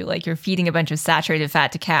health issue, like you're feeding a bunch of saturated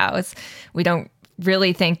fat to cows, I don't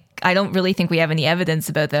really think we have any evidence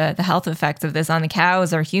about the health effects of this on the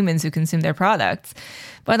cows or humans who consume their products.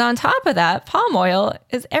 But on top of that, palm oil,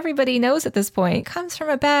 as everybody knows at this point, comes from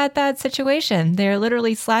a bad situation. They're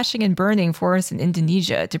literally slashing and burning forests in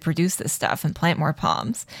Indonesia to produce this stuff and plant more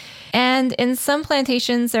palms. And in some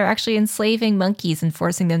plantations, they're actually enslaving monkeys and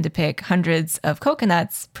forcing them to pick hundreds of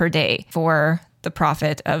coconuts per day for the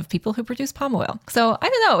profit of people who produce palm oil. So I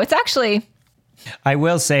don't know. It's actually... I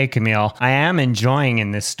will say, Camille, I am enjoying in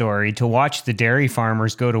this story to watch the dairy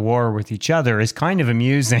farmers go to war with each other is kind of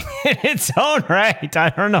amusing in its own right. I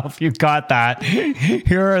don't know if you got that.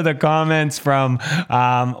 Here are the comments from,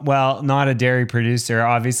 not a dairy producer,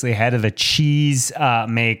 obviously head of a cheese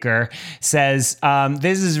maker, says,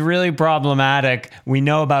 this is really problematic. We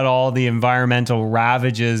know about all the environmental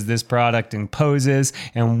ravages this product imposes,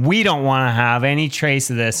 and we don't want to have any trace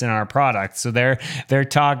of this in our product. So they're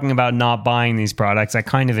talking about not buying these products. I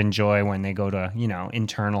kind of enjoy when they go to,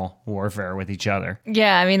 internal warfare with each other.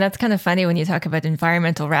 Yeah, I mean, that's kind of funny when you talk about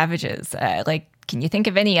environmental ravages. Can you think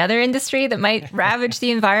of any other industry that might ravage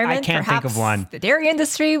the environment? I can't think of one. The dairy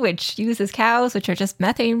industry, which uses cows, which are just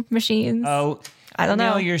methane machines. Oh, I don't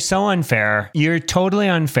know. No, you're so unfair. You're totally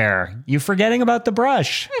unfair. You're forgetting about the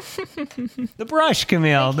brush. The brush,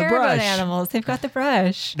 Camille. They care the brush. about animals. They've got the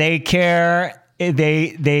brush. They care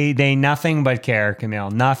They nothing but care, Camille.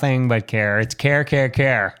 Nothing but care. It's care.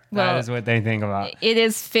 Well, that is what they think about. It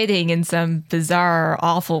is fitting in some bizarre,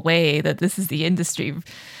 awful way that this is the industry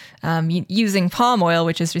using palm oil,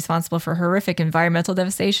 which is responsible for horrific environmental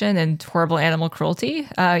devastation and horrible animal cruelty.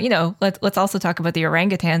 Let's also talk about the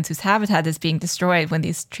orangutans whose habitat is being destroyed when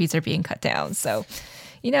these trees are being cut down. So,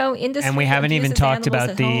 industry. And we haven't even talked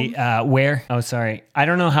about the where. Oh, sorry. I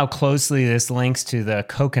don't know how closely this links to the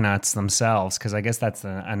coconuts themselves, because I guess that's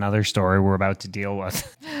another story we're about to deal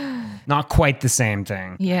with. Not quite the same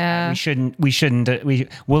thing. Yeah.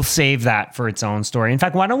 We'll save that for its own story. In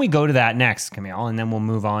fact, why don't we go to that next, Camille, and then we'll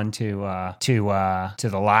move on to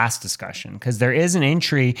the last discussion, because there is an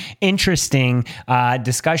interesting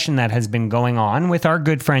discussion that has been going on with our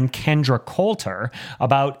good friend Kendra Coulter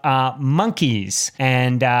about monkeys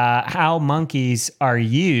and how monkeys are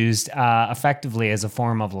used effectively as a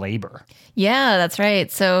form of labor. Yeah, that's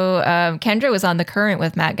right. So Kendra was on The Current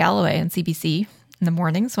with Matt Galloway on CBC in the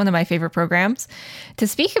mornings, one of my favorite programs, to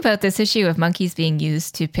speak about this issue of monkeys being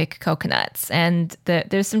used to pick coconuts. And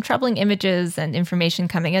there's some troubling images and information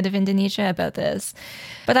coming out of Indonesia about this.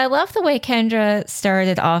 But I love the way Kendra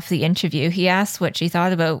started off the interview. He asked what she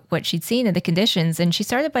thought about what she'd seen in the conditions. And she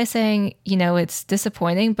started by saying, it's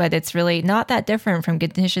disappointing, but it's really not that different from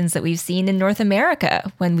conditions that we've seen in North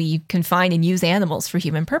America when we confine and use animals for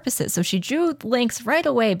human purposes. So she drew links right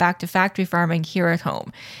away back to factory farming here at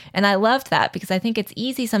home. And I loved that, because I think it's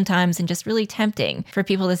easy sometimes and just really tempting for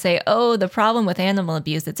people to say, oh, the problem with animal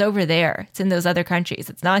abuse, it's over there. It's in those other countries.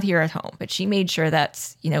 It's not here at home. But she made sure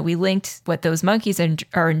that, we linked what those monkeys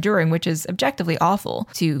are enduring, which is objectively awful,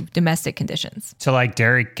 to domestic conditions. So like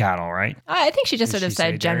dairy cattle, right? I think she just sort of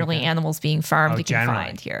said generally animals being farmed and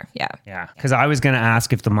confined here. Yeah. Yeah. Because I was going to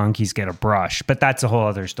ask if the monkeys get a brush, but that's a whole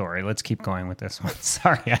other story. Let's keep going with this one.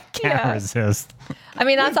 Sorry, I can't resist. I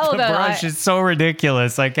mean, that's all the about... The brush is so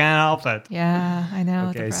ridiculous. I can't help it. Yeah, I know.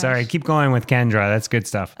 Okay, sorry. Keep going with Kendra. That's good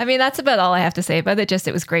stuff. I mean, that's about all I have to say about it. Just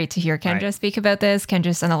it was great to hear Kendra speak about this.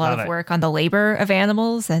 Kendra's done a lot of work on the labor of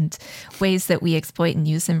animals and ways that we exploit and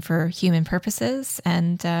use them for human purposes,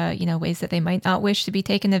 and ways that they might not wish to be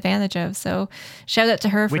taken advantage of. So shout out to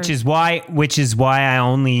her. Which is why I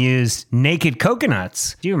only use naked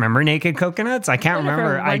coconuts. Do you remember naked coconuts? I can't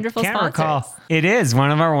remember. I can't recall. It is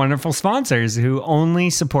one of our wonderful sponsors who only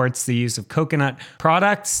supports the use of coconut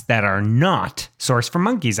products that are not sourced from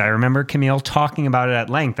monkeys. I remember Camille talking about it at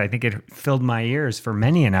length. I think it filled my ears for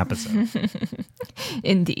many an episode.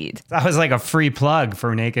 Indeed. That was like a free plug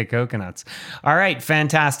for naked coconuts. All right,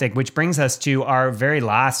 fantastic. Which brings us to our very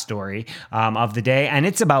last story of the day. And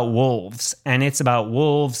it's about wolves. And it's about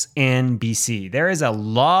wolves in BC. There is a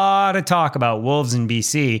lot of talk about wolves in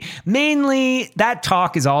BC. Mainly, that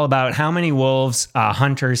talk is all about how many wolves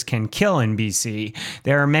hunters can kill in BC.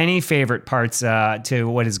 There are many favorite parts to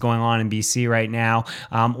what is going on in BC right now.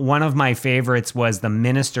 One of my favorites was the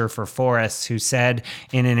Minister for Forests, who said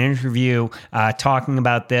in an interview talking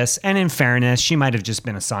about this, and in fairness, she might have just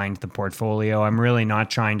been assigned the portfolio. I'm really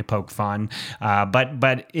not trying to poke fun,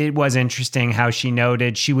 but it was interesting how she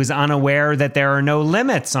noted she was unaware that there are no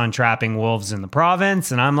limits on trapping wolves in the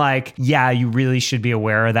province. And I'm like, yeah, you really should be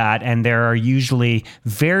aware of that. And there are usually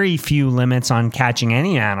very few limits on catching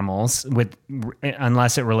any animals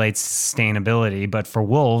unless it relates to sustainability. But for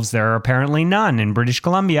wolves, there are apparently none in British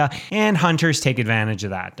Columbia, and hunters take advantage of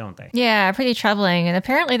that, don't they? Yeah, pretty troubling. And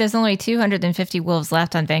apparently there's only 250 wolves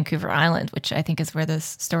left on Vancouver Island, which I think is where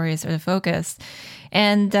this story is sort of focused.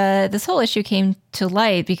 And this whole issue came to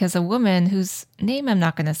light because a woman whose name I'm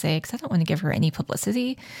not going to say because I don't want to give her any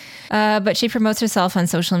publicity, but she promotes herself on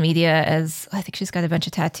social media as, I think she's got a bunch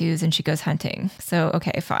of tattoos and she goes hunting. So,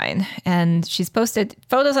 okay, fine. And she's posted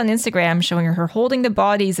photos on Instagram showing her holding the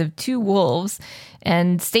bodies of 2 wolves,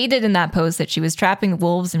 and stated in that post that she was trapping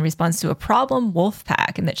wolves in response to a problem wolf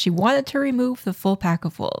pack and that she wanted to remove the full pack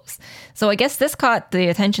of wolves. So I guess this caught the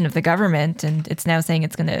attention of the government, and it's now saying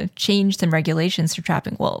it's going to change some regulations for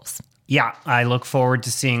trapping wolves. Yeah, I look forward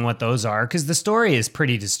to seeing what those are, because the story is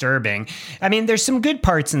pretty disturbing. I mean, there's some good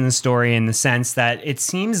parts in the story in the sense that it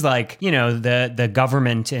seems like, the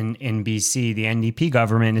government in BC, the NDP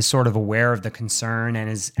government, is sort of aware of the concern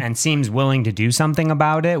and seems willing to do something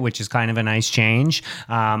about it, which is kind of a nice change.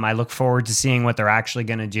 I look forward to seeing what they're actually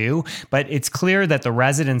going to do. But it's clear that the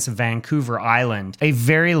residents of Vancouver Island, a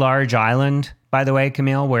very large island, by the way,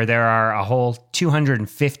 Camille, where there are a whole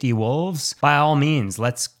 250 wolves, by all means,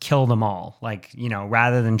 let's kill them all. Like,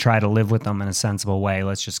 rather than try to live with them in a sensible way,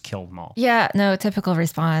 let's just kill them all. Yeah, no, typical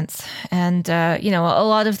response. And, a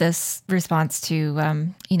lot of this response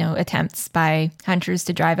to, attempts by hunters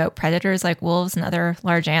to drive out predators like wolves and other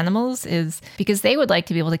large animals is because they would like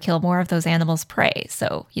to be able to kill more of those animals' prey.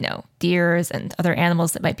 So, deers and other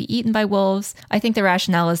animals that might be eaten by wolves. I think the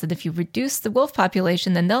rationale is that if you reduce the wolf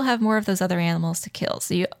population, then they'll have more of those other animals to kill.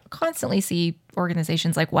 So you constantly see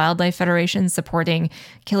organizations like wildlife federations supporting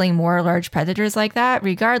killing more large predators like that,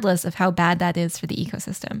 regardless of how bad that is for the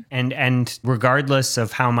ecosystem. And regardless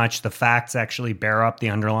of how much the facts actually bear up the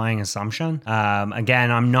underlying assumption.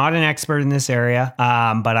 Again, I'm not an expert in this area,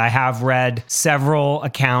 but I have read several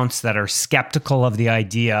accounts that are skeptical of the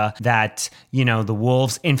idea that, the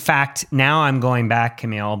wolves, in fact, now I'm going back,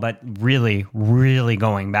 Camille, but really, really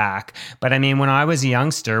going back. But I mean, when I was a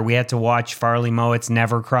youngster, we had to watch Farley Mowat's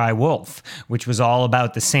Never Cry Wolf, which was all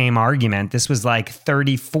about the same argument. This was like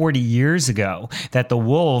 30, 40 years ago, that the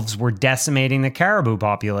wolves were decimating the caribou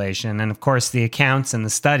population. And of course, the accounts and the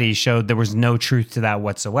studies showed there was no truth to that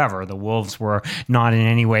whatsoever. The wolves were not in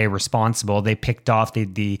any way responsible. They picked off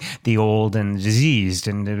the old and the diseased,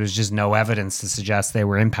 and there was just no evidence to suggest they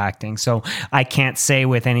were impacting. So I can't say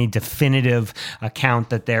with any definitive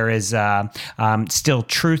account that there is still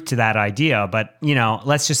truth to that idea. But,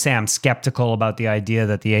 let's just say I'm skeptical about the idea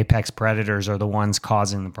that the apex predators are the ones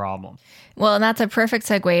causing the problem. Well, and that's a perfect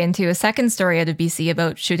segue into a second story out of BC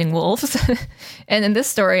about shooting wolves. And in this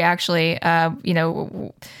story, actually,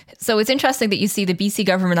 so it's interesting that you see the BC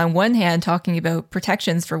government on one hand talking about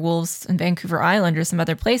protections for wolves in Vancouver Island or some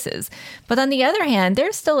other places. But on the other hand,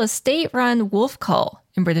 there's still a state-run wolf cull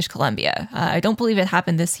in British Columbia. I don't believe it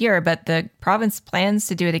happened this year, but the province plans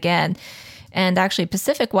to do it again. And actually,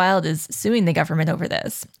 Pacific Wild is suing the government over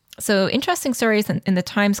this. So interesting stories in the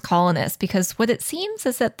Times Colonist, because what it seems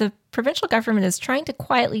is that the provincial government is trying to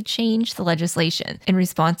quietly change the legislation in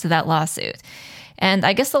response to that lawsuit. And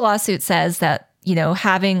I guess the lawsuit says that,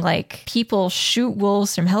 having people shoot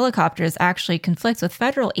wolves from helicopters actually conflicts with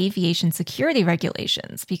federal aviation security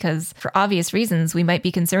regulations, because for obvious reasons, we might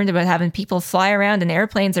be concerned about having people fly around in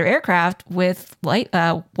airplanes or aircraft with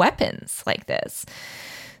weapons like this.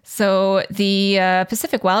 So the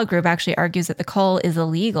Pacific Wild Group actually argues that the cull is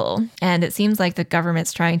illegal, and it seems like the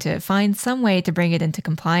government's trying to find some way to bring it into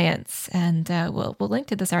compliance. And we'll link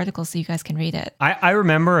to this article so you guys can read it. I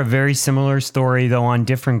remember a very similar story, though, on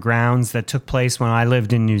different grounds that took place when I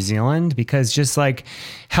lived in New Zealand, because just like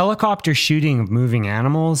helicopter shooting of moving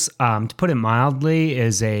animals, to put it mildly,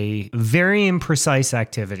 is a very imprecise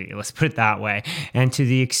activity. Let's put it that way. And to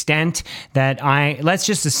the extent that let's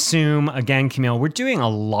just assume, again, Camille, we're doing a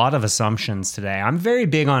lot of assumptions today. I'm very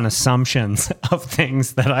big on assumptions of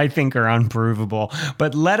things that I think are unprovable,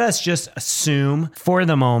 but let us just assume for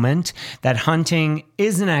the moment that hunting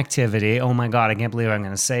is an activity. Oh my God, I can't believe I'm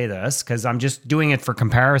going to say this because I'm just doing it for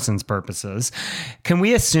comparisons purposes. Can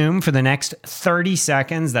we assume for the next 30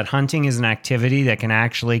 seconds that hunting is an activity that can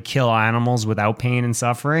actually kill animals without pain and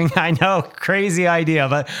suffering? I know, crazy idea,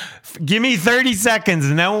 but give me 30 seconds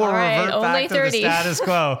and then we'll revert back to the status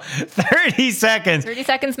quo. 30 seconds. 30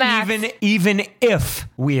 seconds max. Even if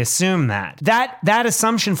we assume that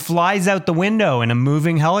assumption flies out the window in a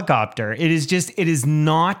moving helicopter. It is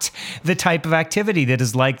not the type of activity that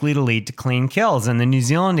is likely to lead to clean kills. And the New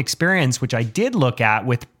Zealand experience, which I did look at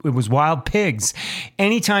it was wild pigs.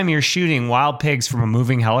 Anytime you're shooting wild pigs from a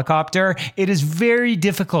moving helicopter, it is very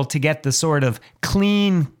difficult to get the sort of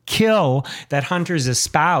clean kill that hunters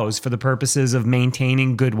espouse for the purposes of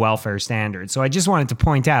maintaining good welfare standards. So I just wanted to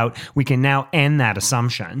point out we can now end that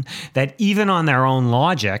assumption that even on their own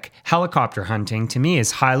logic, helicopter hunting to me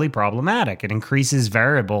is highly problematic. It increases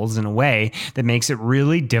variables in a way that makes it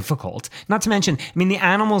really difficult. Not to mention, the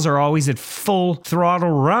animals are always at full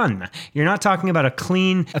throttle run. You're not talking about a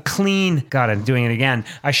clean, God, I'm doing it again,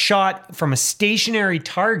 a shot from a stationary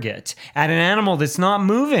target at an animal that's not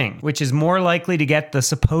moving, which is more likely to get the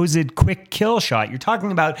supposed quick kill shot. You're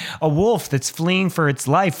talking about a wolf that's fleeing for its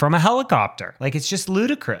life from a helicopter. It's just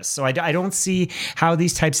ludicrous. So I don't see how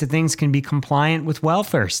these types of things can be compliant with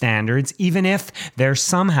welfare standards, even if they're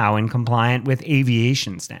somehow in compliant with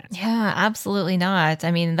aviation standards. Yeah, absolutely not.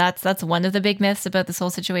 That's one of the big myths about this whole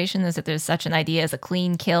situation, is that there's such an idea as a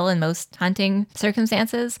clean kill in most hunting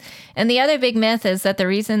circumstances. And the other big myth is that the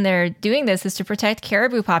reason they're doing this is to protect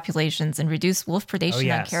caribou populations and reduce wolf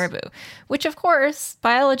predation on caribou, which of course,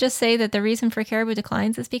 biology biologists say that the reason for caribou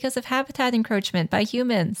declines is because of habitat encroachment by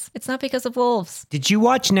humans. It's not because of wolves. Did you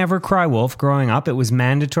watch Never Cry Wolf growing up? It was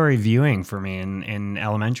mandatory viewing for me in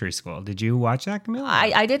elementary school. Did you watch that, Camille?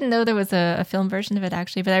 I didn't know there was a film version of it,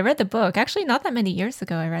 actually, but I read the book. Actually, not that many years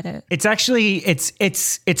ago I read it. It's actually, it's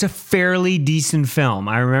a fairly decent film.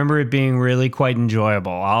 I remember it being really quite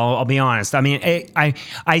enjoyable. I'll be honest. I mean,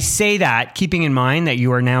 I say that keeping in mind that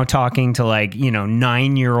you are now talking to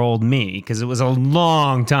 9-year-old me, because it was a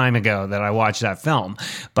long time ago that I watched that film.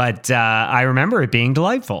 But I remember it being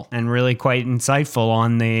delightful and really quite insightful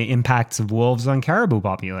on the impacts of wolves on caribou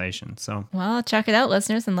population. So, well, check it out,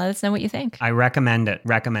 listeners, and let us know what you think. I recommend it.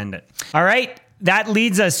 All right. That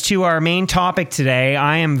leads us to our main topic today.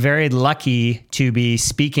 I am very lucky to be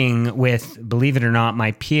speaking with, believe it or not,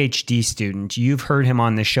 my PhD student. You've heard him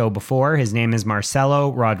on the show before. His name is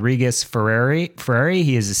Marcelo Rodriguez Ferrere.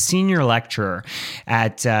 He is a senior lecturer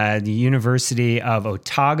at the University of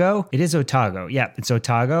Otago. It is Otago. Yeah, it's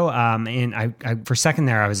Otago. And I for a second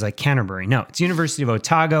there, I was like Canterbury. No, it's University of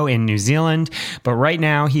Otago in New Zealand. But right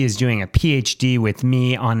now, he is doing a PhD with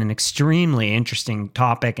me on an extremely interesting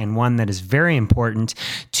topic, and one that is very important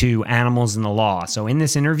to animals in the law. So in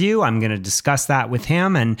this interview, I'm going to discuss that with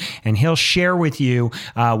him, and he'll share with you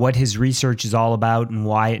what his research is all about and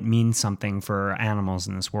why it means something for animals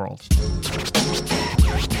in this world.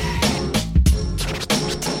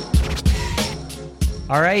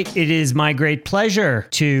 All right, it is my great pleasure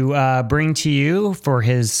to bring to you for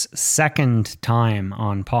his second time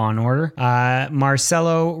on Paw and Order,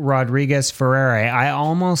 Marcelo Rodriguez Ferrere. I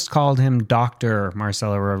almost called him Dr.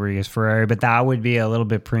 Marcelo Rodriguez Ferrere, but that would be a little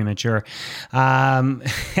bit premature.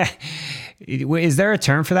 Is there a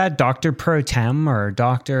term for that? Dr. Pro Tem or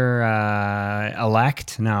Dr.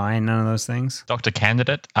 Elect? No, I ain't none of those things. Dr.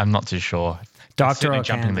 Candidate? I'm not too sure. Doctoral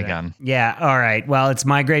jumping the gun. Yeah, all right. Well, it's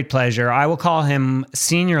my great pleasure. I will call him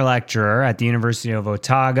senior lecturer at the University of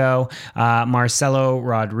Otago, Marcelo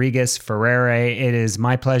Rodriguez Ferrere. It is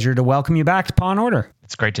my pleasure to welcome you back to Paw and Order.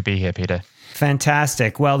 It's great to be here, Peter.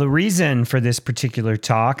 Fantastic. Well, the reason for this particular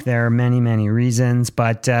talk, there are many, many reasons,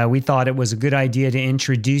 but we thought it was a good idea to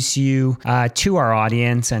introduce you to our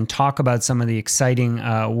audience and talk about some of the exciting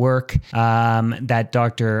work that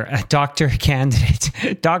doctoral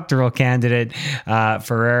candidate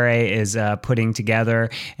Ferrere is putting together.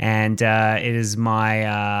 And it is my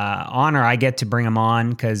honor I get to bring him on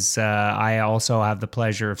because I also have the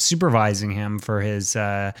pleasure of supervising him for his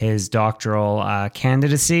doctoral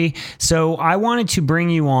candidacy. So I wanted to bring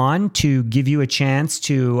you on to give you a chance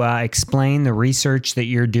to explain the research that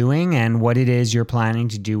you're doing and what it is you're planning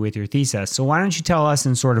to do with your thesis. So why don't you tell us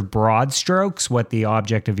in sort of broad strokes what the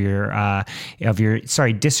object of your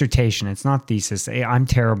dissertation. It's not thesis. I'm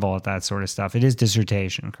terrible at that sort of stuff. It is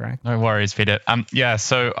dissertation, correct? No worries, Peter.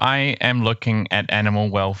 So I am looking at animal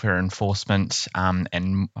welfare enforcement,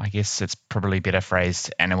 and I guess it's probably better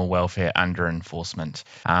phrased animal welfare under enforcement.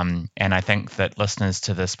 And I think that listeners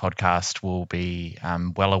to this podcast will be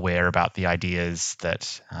well aware about the ideas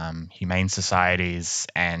that humane societies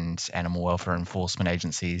and animal welfare enforcement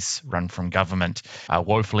agencies run from government are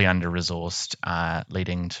woefully under-resourced,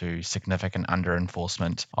 leading to significant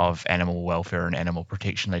under-enforcement of animal welfare and animal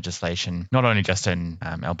protection legislation, not only just in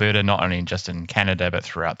Alberta, not only just in Canada, but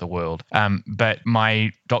throughout the world. But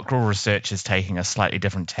my doctoral research is taking a slightly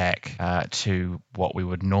different tack to what we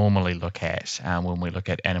would normally look at when we look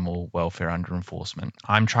at animal welfare under enforcement.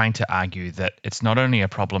 I'm trying to argue that it's not only a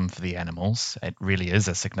problem for the animals, it really is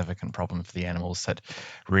a significant problem for the animals that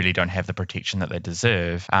really don't have the protection that they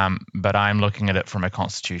deserve, but I'm looking at it from a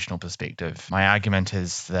constitutional perspective. My argument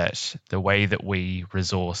is that the way that we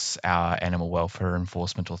resource our animal welfare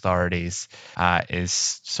enforcement authorities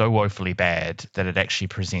is so woefully bad that it actually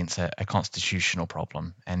presents a constitutional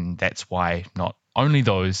problem, and that's why not only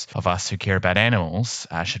those of us who care about animals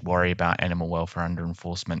should worry about animal welfare under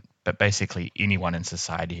enforcement, but basically anyone in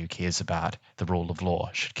society who cares about the rule of law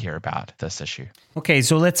should care about this issue. Okay,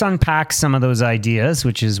 so let's unpack some of those ideas,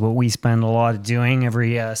 which is what we spend a lot of doing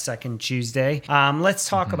every second Tuesday. Let's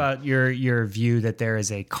talk about your view that there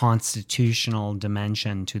is a constitutional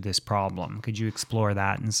dimension to this problem. Could you explore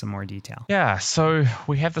that in some more detail? Yeah, so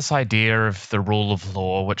we have this idea of the rule of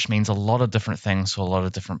law, which means a lot of different things to a lot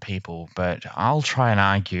of different people, but I'll try and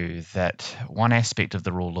argue that one aspect of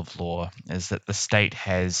the rule of law is that the state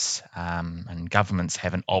has police and governments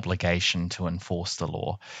have an obligation to enforce the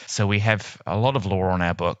law. So we have a lot of law on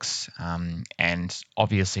our books, and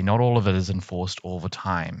obviously not all of it is enforced all the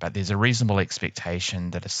time, but there's a reasonable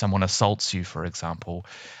expectation that if someone assaults you, for example,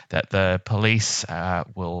 that the police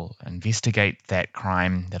will investigate that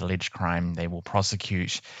crime, that alleged crime. They will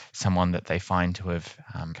prosecute someone that they find to have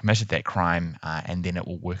committed that crime, and then it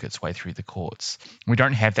will work its way through the courts. We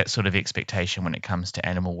don't have that sort of expectation when it comes to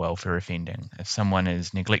animal welfare offending. If someone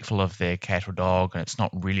is neglectful of their cat or dog and it's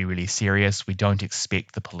not really, really serious, we don't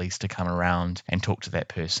expect the police to come around and talk to that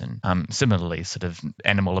person. Similarly, sort of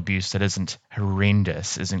animal abuse that isn't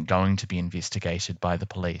horrendous isn't going to be investigated by the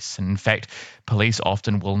police. And in fact, police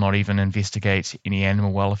often will not even investigate any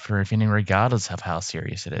animal welfare offending regardless of how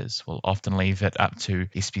serious it is. We'll often leave it up to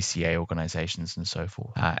SPCA organisations and so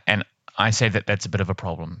forth. And I say that that's a bit of a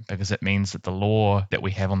problem because it means that the law that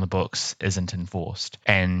we have on the books isn't enforced.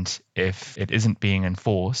 And if it isn't being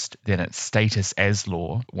enforced, then its status as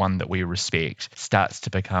law, one that we respect, starts to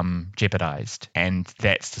become jeopardized. And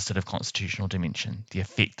that's the sort of constitutional dimension, the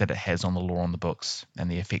effect that it has on the law on the books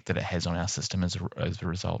and the effect that it has on our system as a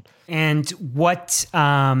result. And what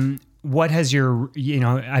has your,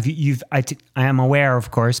 I am aware, of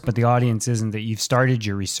course, but the audience isn't, that you've started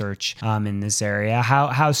your research in this area.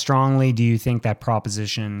 How strongly do you think that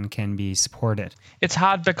proposition can be supported? It's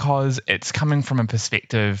hard because it's coming from a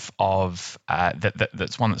perspective of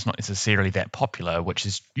that's one that's not necessarily that popular, which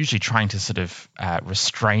is usually trying to sort of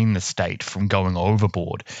restrain the state from going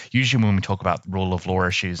overboard. Usually when we talk about rule of law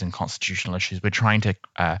issues and constitutional issues, we're trying to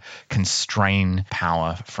constrain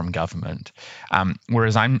power from government.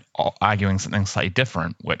 Whereas I'm arguing something slightly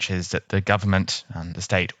different, which is that the government and the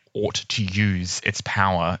state ought to use its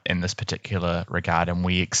power in this particular regard, and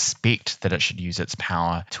we expect that it should use its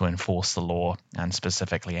power to enforce the law, and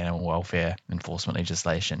specifically animal welfare enforcement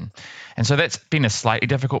legislation. And so that's been a slightly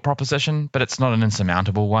difficult proposition, but it's not an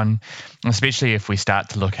insurmountable one, especially if we start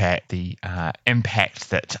to look at the impact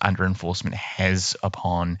that underenforcement has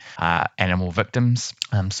upon animal victims.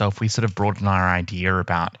 So if we sort of broaden our idea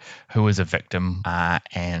about who is a victim,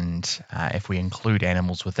 and if we include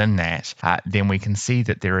animals within that, then we can see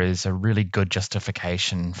that there is a really good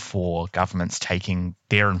justification for governments taking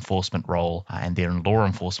their enforcement role and their law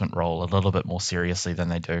enforcement role a little bit more seriously than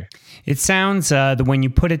they do. It sounds that when you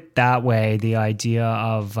put it that way, the idea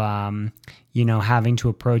of having to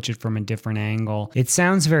approach it from a different angle, it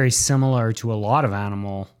sounds very similar to a lot of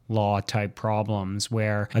animal law type problems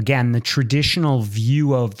where, again, the traditional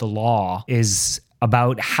view of the law is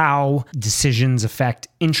about how decisions affect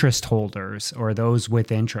interest holders or those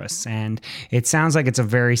with interests. And it sounds like it's a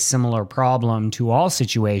very similar problem to all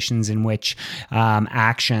situations in which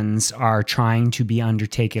actions are trying to be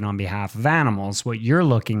undertaken on behalf of animals. What you're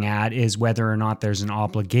looking at is whether or not there's an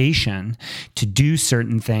obligation to do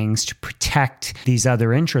certain things to protect these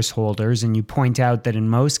other interest holders. And you point out that in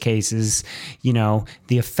most cases,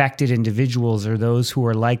 the affected individuals are those who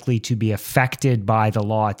are likely to be affected by the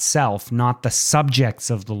law itself, not the subjects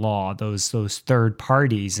of the law, those third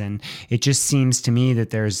parties. And it just seems to me that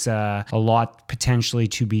there's a lot potentially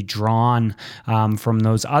to be drawn from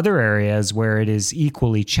those other areas where it is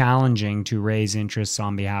equally challenging to raise interests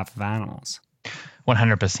on behalf of animals.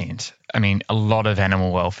 100%. I mean, a lot of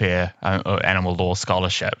animal welfare or animal law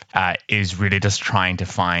scholarship is really just trying to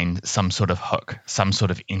find some sort of hook, some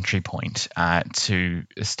sort of entry point to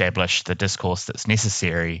establish the discourse that's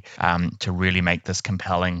necessary to really make this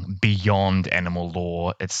compelling beyond animal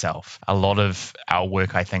law itself. A lot of our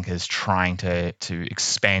work, I think, is trying to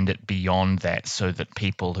expand it beyond that so that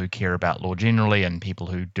people who care about law generally and people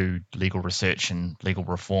who do legal research and legal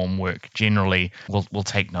reform work generally will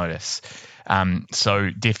take notice. So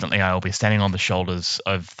definitely I'll be standing on the shoulders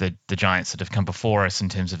of the giants that have come before us in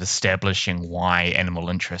terms of establishing why animal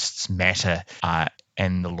interests matter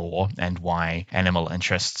in the law and why animal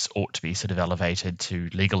interests ought to be sort of elevated to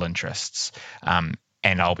legal interests.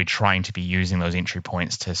 And I'll be trying to be using those entry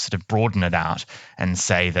points to sort of broaden it out and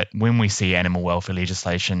say that when we see animal welfare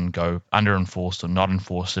legislation go under-enforced or not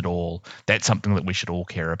enforced at all, that's something that we should all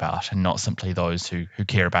care about and not simply those who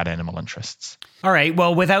care about animal interests. All right.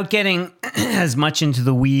 Well, without getting as much into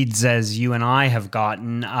the weeds as you and I have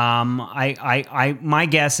gotten, my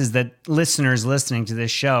guess is that listeners listening to this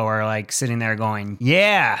show are like sitting there going,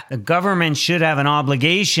 yeah, the government should have an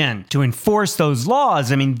obligation to enforce those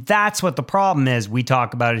laws. I mean, that's what the problem is. We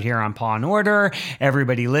talk about it here on Paw and Order.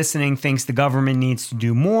 Everybody listening thinks the government needs to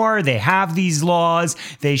do more. They have these laws.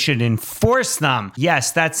 They should enforce them.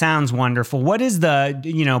 Yes, that sounds wonderful. What is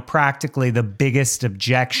practically the biggest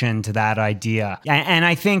objection to that idea? And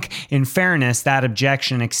I think, in fairness, that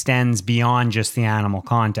objection extends beyond just the animal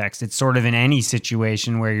context. It's sort of in any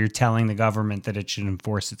situation where you're telling the government that it should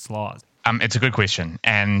enforce its laws. It's a good question.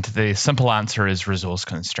 And the simple answer is resource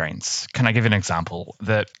constraints. Can I give an example?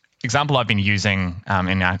 The example I've been using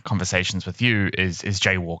in our conversations with you is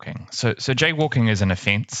jaywalking. So jaywalking is an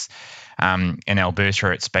offense. In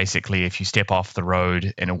Alberta, it's basically if you step off the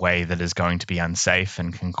road in a way that is going to be unsafe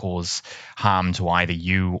and can cause harm to either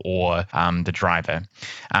you or the driver.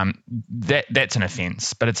 That's an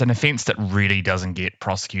offence, but it's an offence that really doesn't get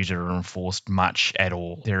prosecuted or enforced much at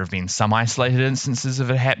all. There have been some isolated instances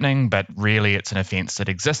of it happening, but really it's an offence that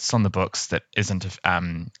exists on the books that isn't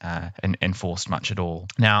enforced much at all.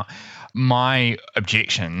 Now, my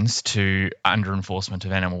objections to under-enforcement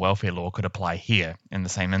of animal welfare law could apply here in the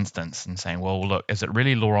same instance and saying, well, look, is it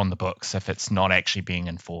really law on the books if it's not actually being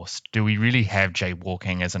enforced? Do we really have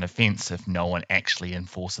jaywalking as an offence if no one actually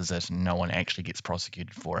enforces it and no one actually gets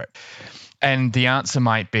prosecuted for it? And the answer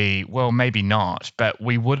might be, well, maybe not, but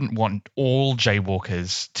we wouldn't want all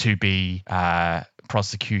jaywalkers to be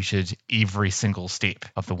prosecuted every single step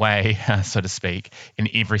of the way, so to speak, in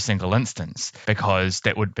every single instance, because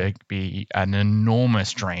that would be an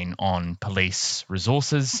enormous drain on police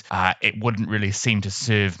resources. It wouldn't really seem to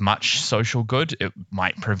serve much social good. It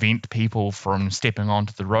might prevent people from stepping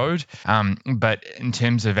onto the road. But in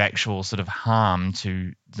terms of actual sort of harm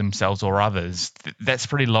to themselves or others, that's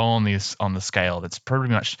pretty low on the scale. That's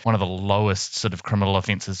pretty much one of the lowest sort of criminal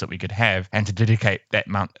offences that we could have, and to dedicate that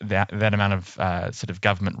amount of sort of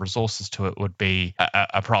government resources to it would be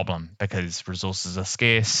a problem, because resources are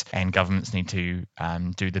scarce and governments need to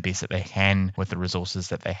do the best that they can with the resources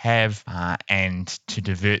that they have, and to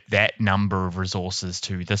divert that number of resources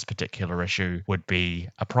to this particular issue would be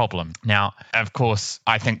a problem. Now, of course,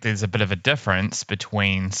 I think there's a bit of a difference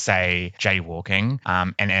between, say, jaywalking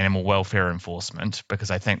and animal welfare enforcement,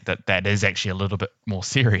 because I think that is actually a little bit more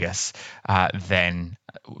serious than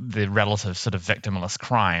the relative sort of victimless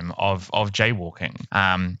crime of jaywalking.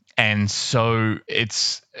 And so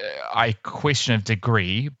it's a question of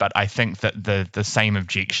degree, but I think that the same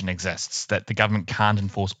objection exists, that the government can't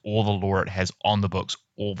enforce all the law it has on the books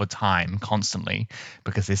all the time, constantly,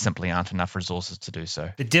 because there simply aren't enough resources to do so.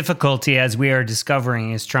 The difficulty, as we are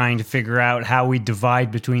discovering, is trying to figure out how we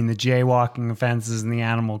divide between the jaywalking offenses and the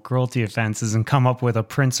animal cruelty offenses and come up with a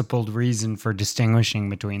principled reason for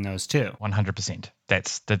distinguishing between those two. 100%.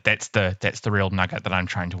 That's the real nugget that I'm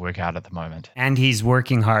trying to work out at the moment. And he's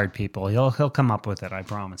working hard, people. He'll come up with it, I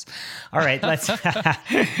promise. All right, let's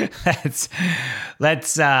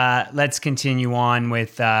continue on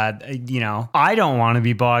with I don't want to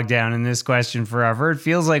be bogged down in this question forever. It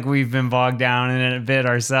feels like we've been bogged down in it a bit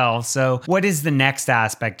ourselves. So what is the next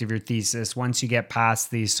aspect of your thesis once you get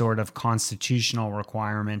past the sort of constitutional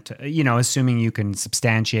requirement, assuming you can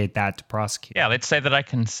substantiate that to prosecute? Yeah, let's say that I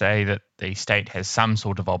can say that the state has some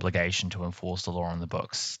sort of obligation to enforce the law on the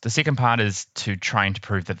books. The second part is to trying to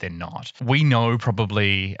prove that they're not. We know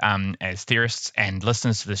probably, as theorists and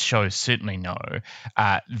listeners to this show certainly know,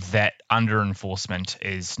 that under-enforcement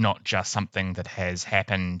is not just something that has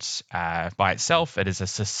happened by itself. It is a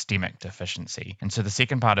systemic deficiency. And so the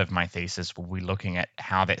second part of my thesis will be looking at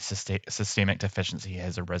how that systemic deficiency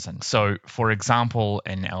has arisen. So, for example,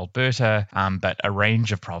 in Alberta, but a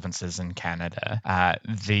range of provinces in Canada,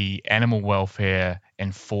 the animal welfare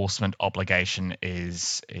enforcement obligation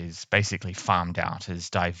is basically farmed out, is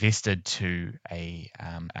divested to a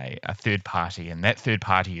third party, and that third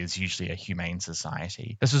party is usually a humane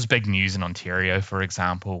society. This was big news in Ontario, for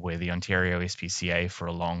example, where the Ontario SPCA for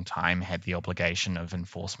a long time had the obligation of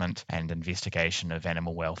enforcement and investigation of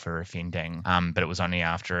animal welfare offending, but it was only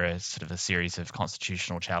after a sort of a series of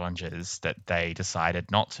constitutional challenges that they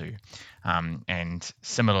decided not to. And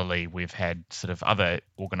similarly, we've had sort of other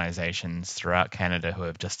organizations throughout Canada who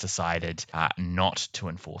have just decided not to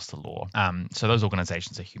enforce the law. So those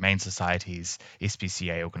organizations are humane societies,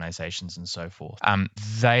 SPCA organizations, and so forth.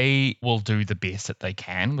 They will do the best that they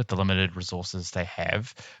can with the limited resources they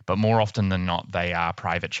have, but more often than not, they are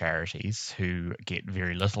private charities who get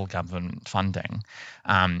very little government funding.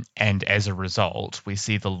 And as a result, we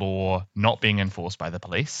see the law not being enforced by the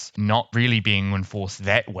police, not really being enforced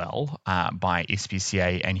that well by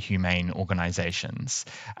SPCA and humane organizations.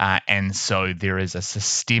 And so there is is a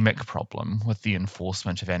systemic problem with the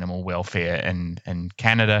enforcement of animal welfare in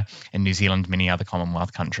Canada, in New Zealand, many other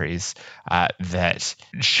Commonwealth countries, that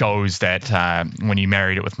shows that when you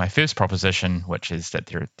married it with my first proposition, which is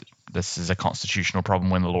that this is a constitutional problem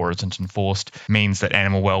when the law isn't enforced, means that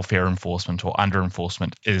animal welfare enforcement or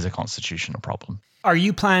under-enforcement is a constitutional problem. Are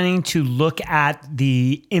you planning to look at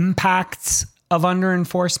the impacts of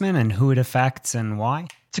under-enforcement and who it affects and why?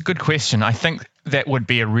 It's a good question. I think that would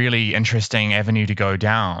be a really interesting avenue to go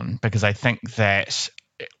down, because I think that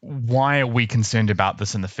why are we concerned about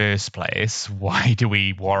this in the first place? Why do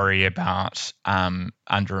we worry about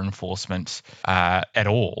under-enforcement at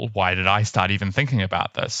all? Why did I start even thinking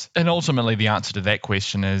about this? And ultimately, the answer to that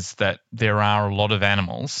question is that there are a lot of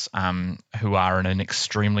animals who are in an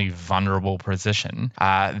extremely vulnerable position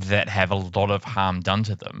that have a lot of harm done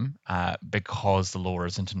to them because the law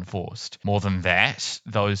isn't enforced. More than that,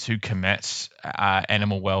 those who commit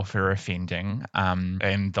animal welfare offending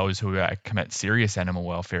and those who commit serious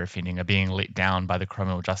animal welfare offending are being let down by the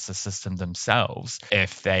criminal justice system themselves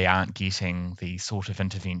if they aren't getting the sort of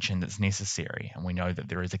intervention that's necessary. And we know that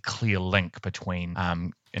there is a clear link between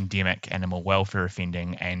endemic animal welfare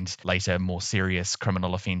offending and later more serious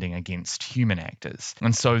criminal offending against human actors.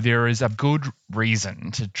 And so there is a good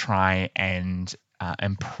reason to try and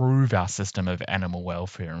improve our system of animal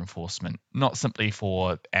welfare enforcement, not simply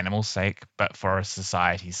for animals' sake, but for our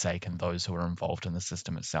society's sake and those who are involved in the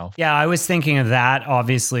system itself. Yeah, I was thinking of that.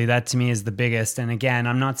 Obviously, that to me is the biggest. And again,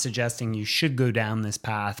 I'm not suggesting you should go down this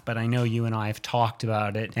path, but I know you and I have talked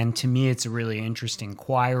about it. And to me, it's a really interesting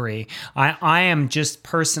inquiry. I am just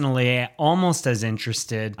personally almost as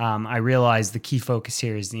interested. I realize the key focus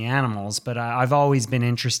here is the animals, but I've always been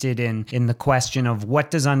interested in the question of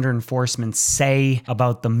what does under-enforcement say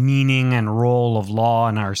about the meaning and role of law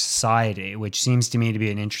in our society, which seems to me to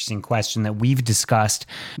be an interesting question that we've discussed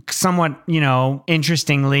somewhat,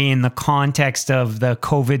 interestingly in the context of the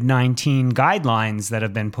COVID-19 guidelines that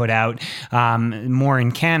have been put out more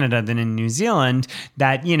in Canada than in New Zealand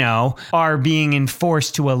that, are being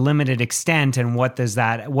enforced to a limited extent. And what is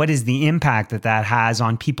the impact that has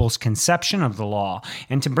on people's conception of the law?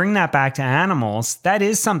 And to bring that back to animals, that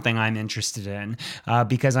is something I'm interested in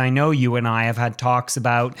because I know you and I have had talks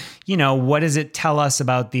about, what does it tell us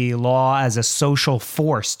about the law as a social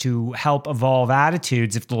force to help evolve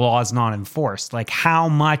attitudes if the law is not enforced? Like, how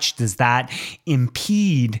much does that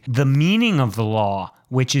impede the meaning of the law,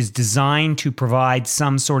 which is designed to provide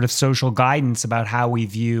some sort of social guidance about how we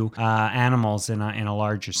view animals in a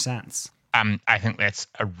larger sense? I think that's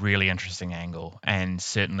a really interesting angle, and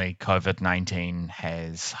certainly COVID-19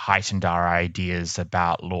 has heightened our ideas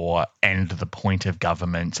about law and the point of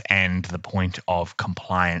government and the point of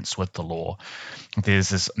compliance with the law. There's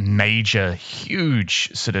this major,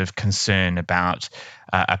 huge sort of concern about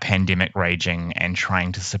a pandemic raging and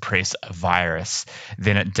trying to suppress a virus.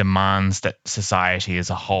 Then it demands that society as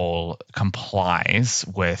a whole complies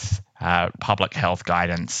with public health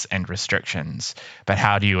guidance and restrictions. But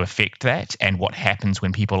how do you affect that? And what happens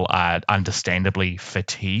when people are understandably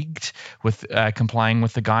fatigued with complying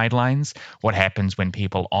with the guidelines? What happens when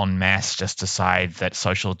people en masse just decide that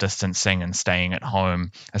social distancing and staying at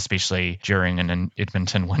home, especially during an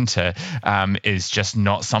Edmonton winter, is just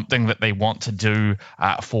not something that they want to do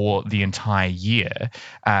for the entire year?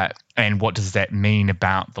 And what does that mean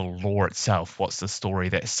about the law itself? What's the story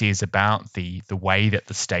that says about the way that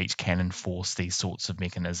the state can enforce these sorts of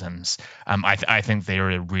mechanisms? I think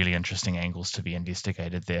there are really interesting angles to be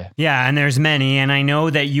investigated there. Yeah, and there's many. And I know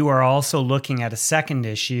that you are also looking at a second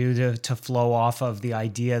issue to flow off of the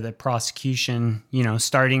idea that prosecution,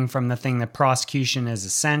 starting from the thing that prosecution is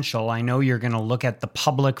essential. I know you're going to look at the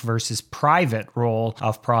public versus private role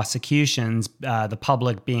of prosecutions, the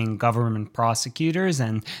public being government prosecutors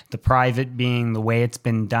and the private being the way it's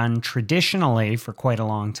been done traditionally for quite a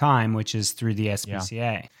long time, which is through the SPCA.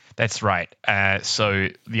 Yeah. That's right. So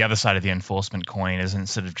the other side of the enforcement coin isn't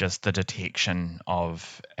sort of just the detection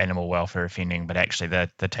of animal welfare offending, but actually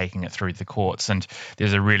the taking it through the courts. And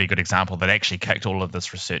there's a really good example that actually kicked all of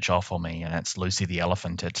this research off for me, and it's Lucy the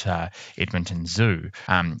elephant at Edmonton Zoo.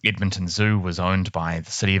 Edmonton Zoo was owned by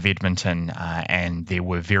the city of Edmonton, and there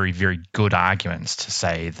were very, very good arguments to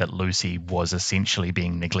say that Lucy was essentially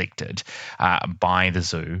being neglected by the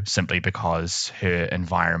zoo simply because her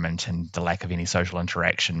environment and the lack of any social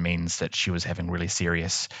interaction means that she was having really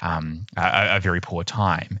serious, a very poor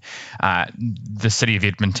time. The city of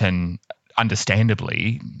Edmonton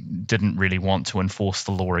understandably didn't really want to enforce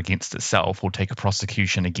the law against itself or take a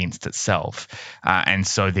prosecution against itself. And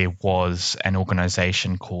so there was an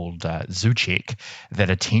organization called Zoocheck that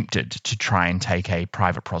attempted to try and take a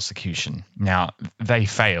private prosecution. Now, they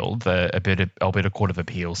failed. The Alberta Court of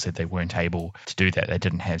Appeal said they weren't able to do that. They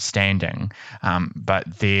didn't have standing.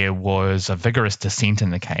 But there was a vigorous dissent in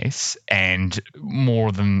the case, and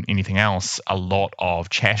more than anything else, a lot of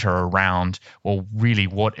chatter around, well, really,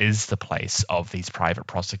 what is the place of these private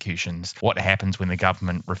prosecutions? What happens when the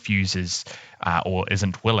government refuses or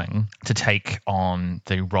isn't willing to take on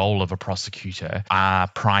the role of a prosecutor? Are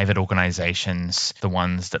private organizations the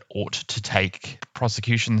ones that ought to take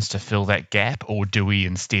prosecutions to fill that gap? Or do we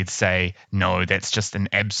instead say, no, that's just an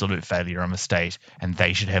absolute failure on the state and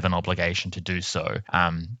they should have an obligation to do so?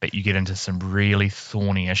 But you get into some really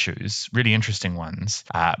thorny issues, really interesting ones,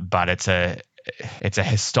 but it's a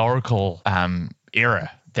historical error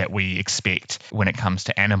that we expect when it comes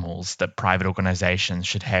to animals, that private organizations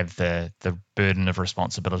should have the burden of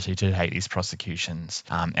responsibility to take these prosecutions.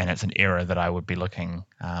 And it's an error that I would be looking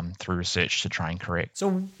through research to try and correct.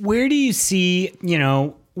 So where do you see,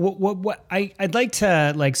 what I'd like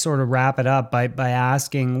to sort of wrap it up by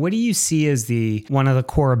asking, what do you see as one of the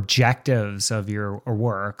core objectives of your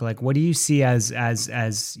work? Like, what do you see as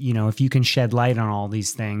if you can shed light on all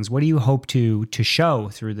these things, what do you hope to show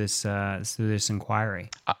through this inquiry?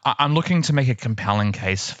 I'm looking to make a compelling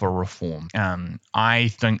case for reform. I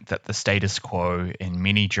think that the status quo in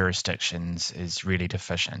many jurisdictions is really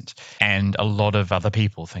deficient, and a lot of other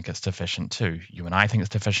people think it's deficient too. You and I think it's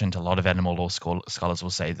deficient. A lot of animal law scholars will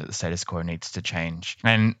say that the status quo needs to change.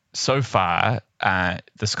 And so far,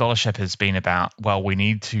 the scholarship has been about, well, we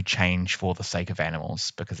need to change for the sake of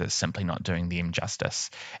animals because it's simply not doing them justice.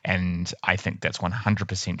 And I think that's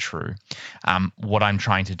 100% true. What I'm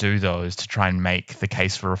trying to do, though, is to try and make the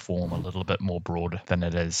case for reform a little bit more broad than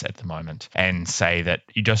it is at the moment, and say that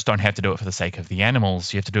you just don't have to do it for the sake of the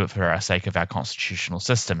animals. You have to do it for the sake of our constitutional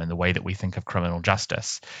system and the way that we think of criminal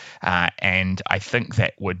justice. And I think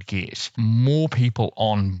that would get more people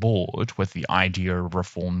on board with the idea of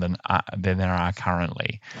reform than there are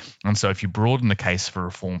currently. And so if you broaden the case for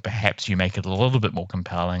reform, perhaps you make it a little bit more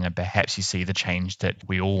compelling, and perhaps you see the change that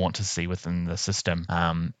we all want to see within the system.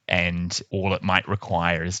 And all it might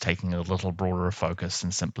require is taking a little broader focus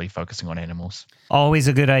and simply focusing on animals. Always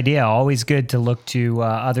a good idea. Always good to look to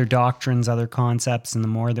other doctrines, other concepts, and the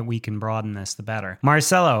more that we can broaden this, the better.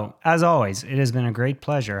 Marcelo, as always, it has been a great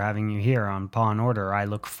pleasure having you here on Paw and Order. I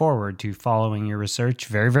look forward to following your research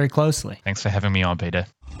very, very closely. Thanks for having me on, Peter.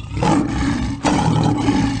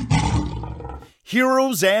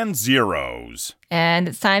 Heroes and Zeros. And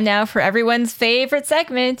it's time now for everyone's favorite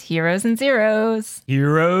segment, Heroes and Zeros.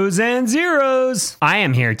 Heroes and Zeros. I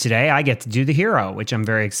am here today. I get to do the hero, which I'm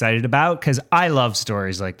very excited about because I love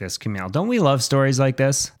stories like this, Camille. Don't we love stories like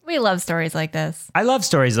this? We love stories like this. I love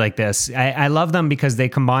stories like this. I love them because they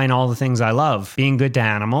combine all the things I love: being good to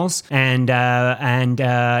animals and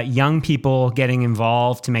young people getting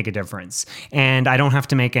involved to make a difference. And I don't have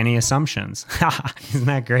to make any assumptions. Isn't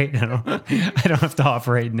that great? I don't have to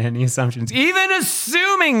operate in any assumptions, even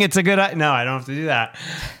assuming it's a good idea. No, I don't have to do that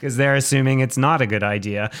because they're assuming it's not a good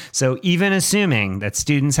idea. So even assuming that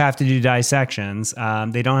students have to do dissections,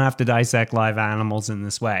 they don't have to dissect live animals in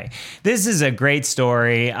this way. This is a great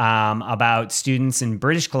story about students in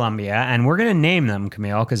British Columbia, and we're going to name them,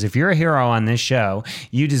 Camille, because if you're a hero on this show,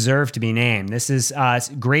 you deserve to be named. This is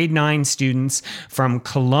grade 9 students from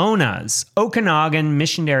Kelowna's Okanagan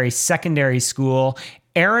Missionary Secondary School.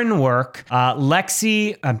 Aaron Work,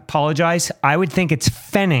 Lexi, I apologize, I would think it's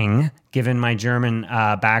Fenning, given my German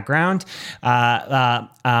background,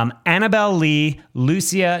 Annabelle Lee,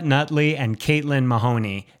 Lucia Nutley, and Caitlin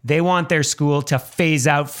Mahoney. They want their school to phase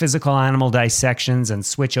out physical animal dissections and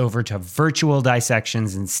switch over to virtual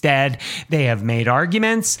dissections instead. They have made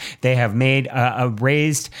arguments. They have made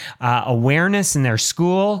raised awareness in their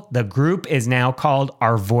school. The group is now called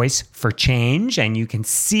Our Voice for Change, and you can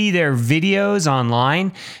see their videos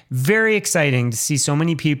online. Very exciting to see so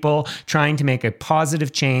many people trying to make a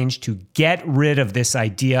positive change to get rid of this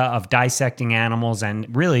idea of dissecting animals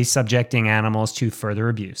and really subjecting animals to further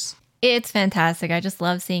abuse. It's fantastic. I just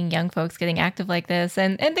love seeing young folks getting active like this.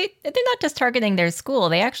 And they're not just targeting their school.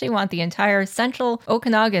 They actually want the entire central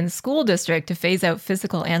Okanagan school district to phase out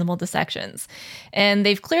physical animal dissections. And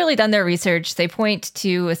they've clearly done their research. They point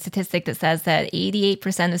to a statistic that says that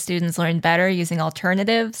 88% of students learn better using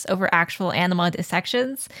alternatives over actual animal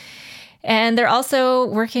dissections. And they're also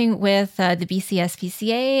working with the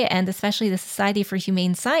BCSPCA and especially the Society for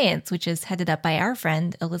Humane Science, which is headed up by our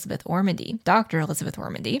friend Elizabeth Ormandy, Dr. Elizabeth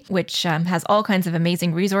Ormandy, which has all kinds of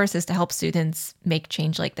amazing resources to help students make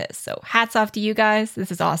change like this. So hats off to you guys.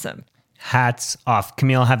 This is awesome. Hats off.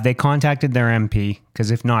 Camille, have they contacted their MP? Because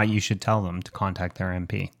if not, you should tell them to contact their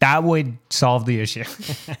MP. That would solve the issue.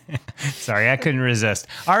 Sorry, I couldn't resist.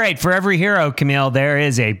 All right, for every hero, Camille, there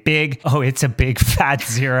is it's a big fat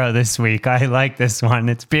zero this week. I like this one.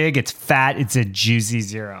 It's big, it's fat, it's a juicy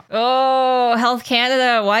zero. Oh, Health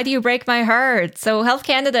Canada, why do you break my heart? So Health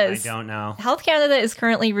Canada is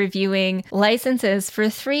currently reviewing licenses for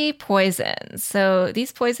 3 poisons. So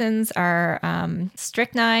these poisons are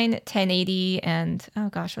strychnine, 1080, and oh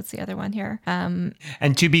gosh, what's the other one here?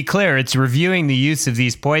 And to be clear, it's reviewing the use of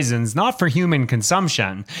these poisons, not for human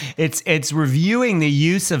consumption. It's reviewing the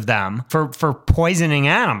use of them for poisoning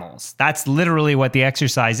animals. That's literally what the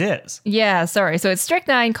exercise is. Yeah, sorry. So it's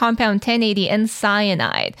strychnine, compound 1080, and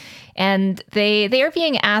cyanide. And they are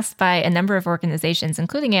being asked by a number of organizations,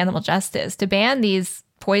 including Animal Justice, to ban these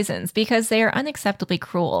poisons because they are unacceptably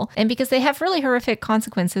cruel and because they have really horrific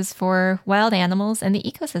consequences for wild animals and the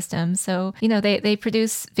ecosystem. So, they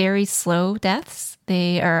produce very slow deaths.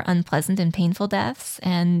 They are unpleasant and painful deaths,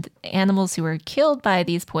 and animals who are killed by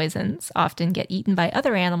these poisons often get eaten by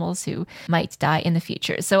other animals who might die in the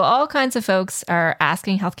future. So all kinds of folks are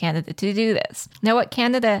asking Health Canada to do this. Now, what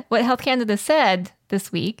Health Canada said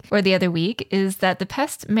this week or the other week is that the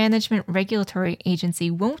Pest Management Regulatory Agency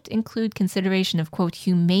won't include consideration of, quote,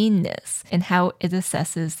 humaneness in how it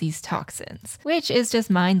assesses these toxins, which is just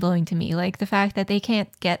mind-blowing to me. Like the fact that they can't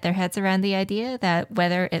get their heads around the idea that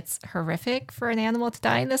whether it's horrific for an animal to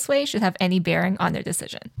die in this way should have any bearing on their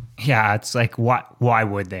decision. Yeah, it's like, why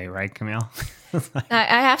would they, right, Camille?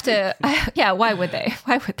 Why would they?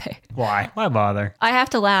 Why bother? I have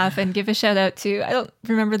to laugh and give a shout out to, I don't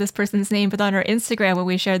remember this person's name, but on our Instagram when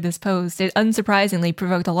we shared this post, it unsurprisingly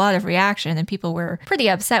provoked a lot of reaction and people were pretty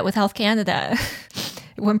upset with Health Canada.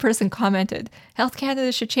 One person commented, Health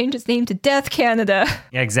Canada should change its name to Death Canada.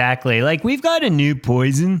 Exactly. Like, we've got a new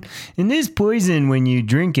poison, and this poison, when you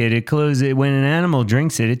drink it, when an animal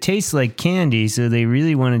drinks it, it tastes like candy, so they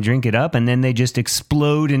really want to drink it up, and then they just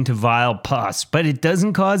explode into vile pus. But it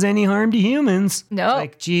doesn't cause any harm to humans. No. It's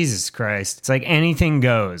like, Jesus Christ. It's like anything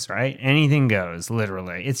goes, right? Anything goes,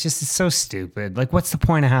 literally. It's so stupid. Like, what's the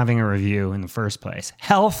point of having a review in the first place?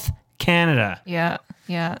 Health Canada. Yeah.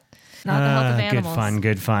 Not the health of animals.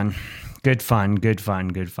 Good fun.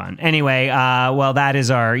 Anyway, well, that is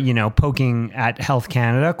our, poking at Health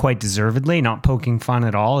Canada, quite deservedly, not poking fun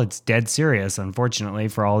at all. It's dead serious, unfortunately,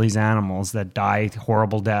 for all these animals that die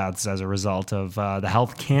horrible deaths as a result of the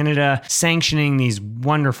Health Canada sanctioning these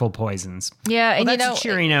wonderful poisons. Yeah, and that's a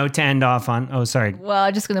cheery note to end off on. Oh, sorry. Well,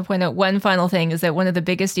 I'm just going to point out one final thing is that one of the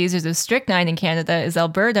biggest users of strychnine in Canada is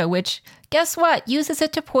Alberta, which, guess what? Uses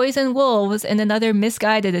it to poison wolves in another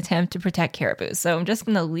misguided attempt to protect caribou. So I'm just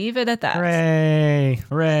going to leave it at that. Hooray,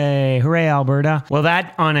 Alberta. Well,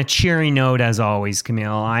 that on a cheery note, as always,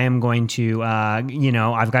 Camille, I am going to,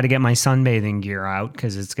 I've got to get my sunbathing gear out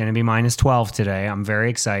because it's going to be minus 12 today. I'm very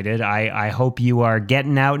excited. I hope you are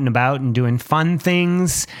getting out and about and doing fun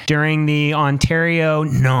things during the Ontario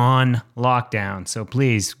non-lockdown. So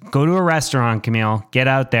please go to a restaurant, Camille. Get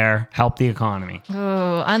out there. Help the economy.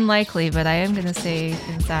 Oh, unlikely, but I am going to stay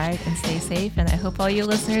inside and stay safe, and I hope all you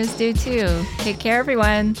listeners do too. Take care,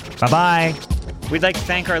 everyone. Bye-bye. We'd like to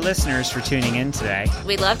thank our listeners for tuning in today.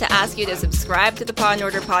 We'd love to ask you to subscribe to the Paw and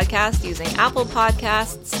Order podcast using Apple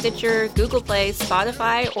Podcasts, Stitcher, Google Play,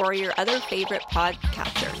 Spotify, or your other favorite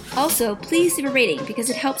podcatcher. Also, please leave a rating because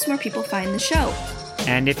it helps more people find the show.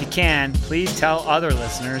 And if you can, please tell other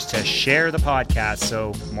listeners to share the podcast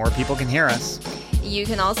so more people can hear us. You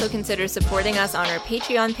can also consider supporting us on our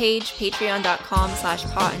Patreon page,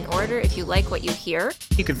 patreon.com/pawandorder, if you like what you hear.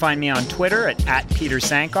 You can find me on Twitter at Peter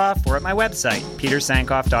Sankoff or at my website,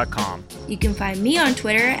 petersankoff.com. You can find me on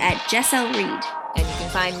Twitter at Jess L. Reed. And you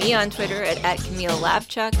can find me on Twitter at Camille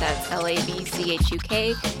Labchuk, that's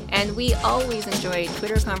LABCHUK. And we always enjoy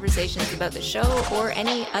Twitter conversations about the show or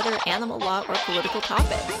any other animal law or political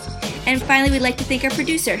topic. And finally, we'd like to thank our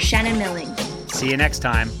producer, Shannon Milling. See you next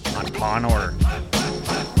time on Paw and Order.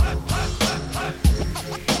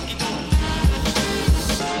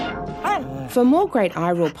 For more great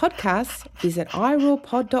iRaw podcasts, visit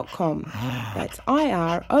irawpod.com. That's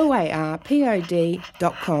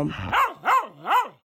IROARPOD.com.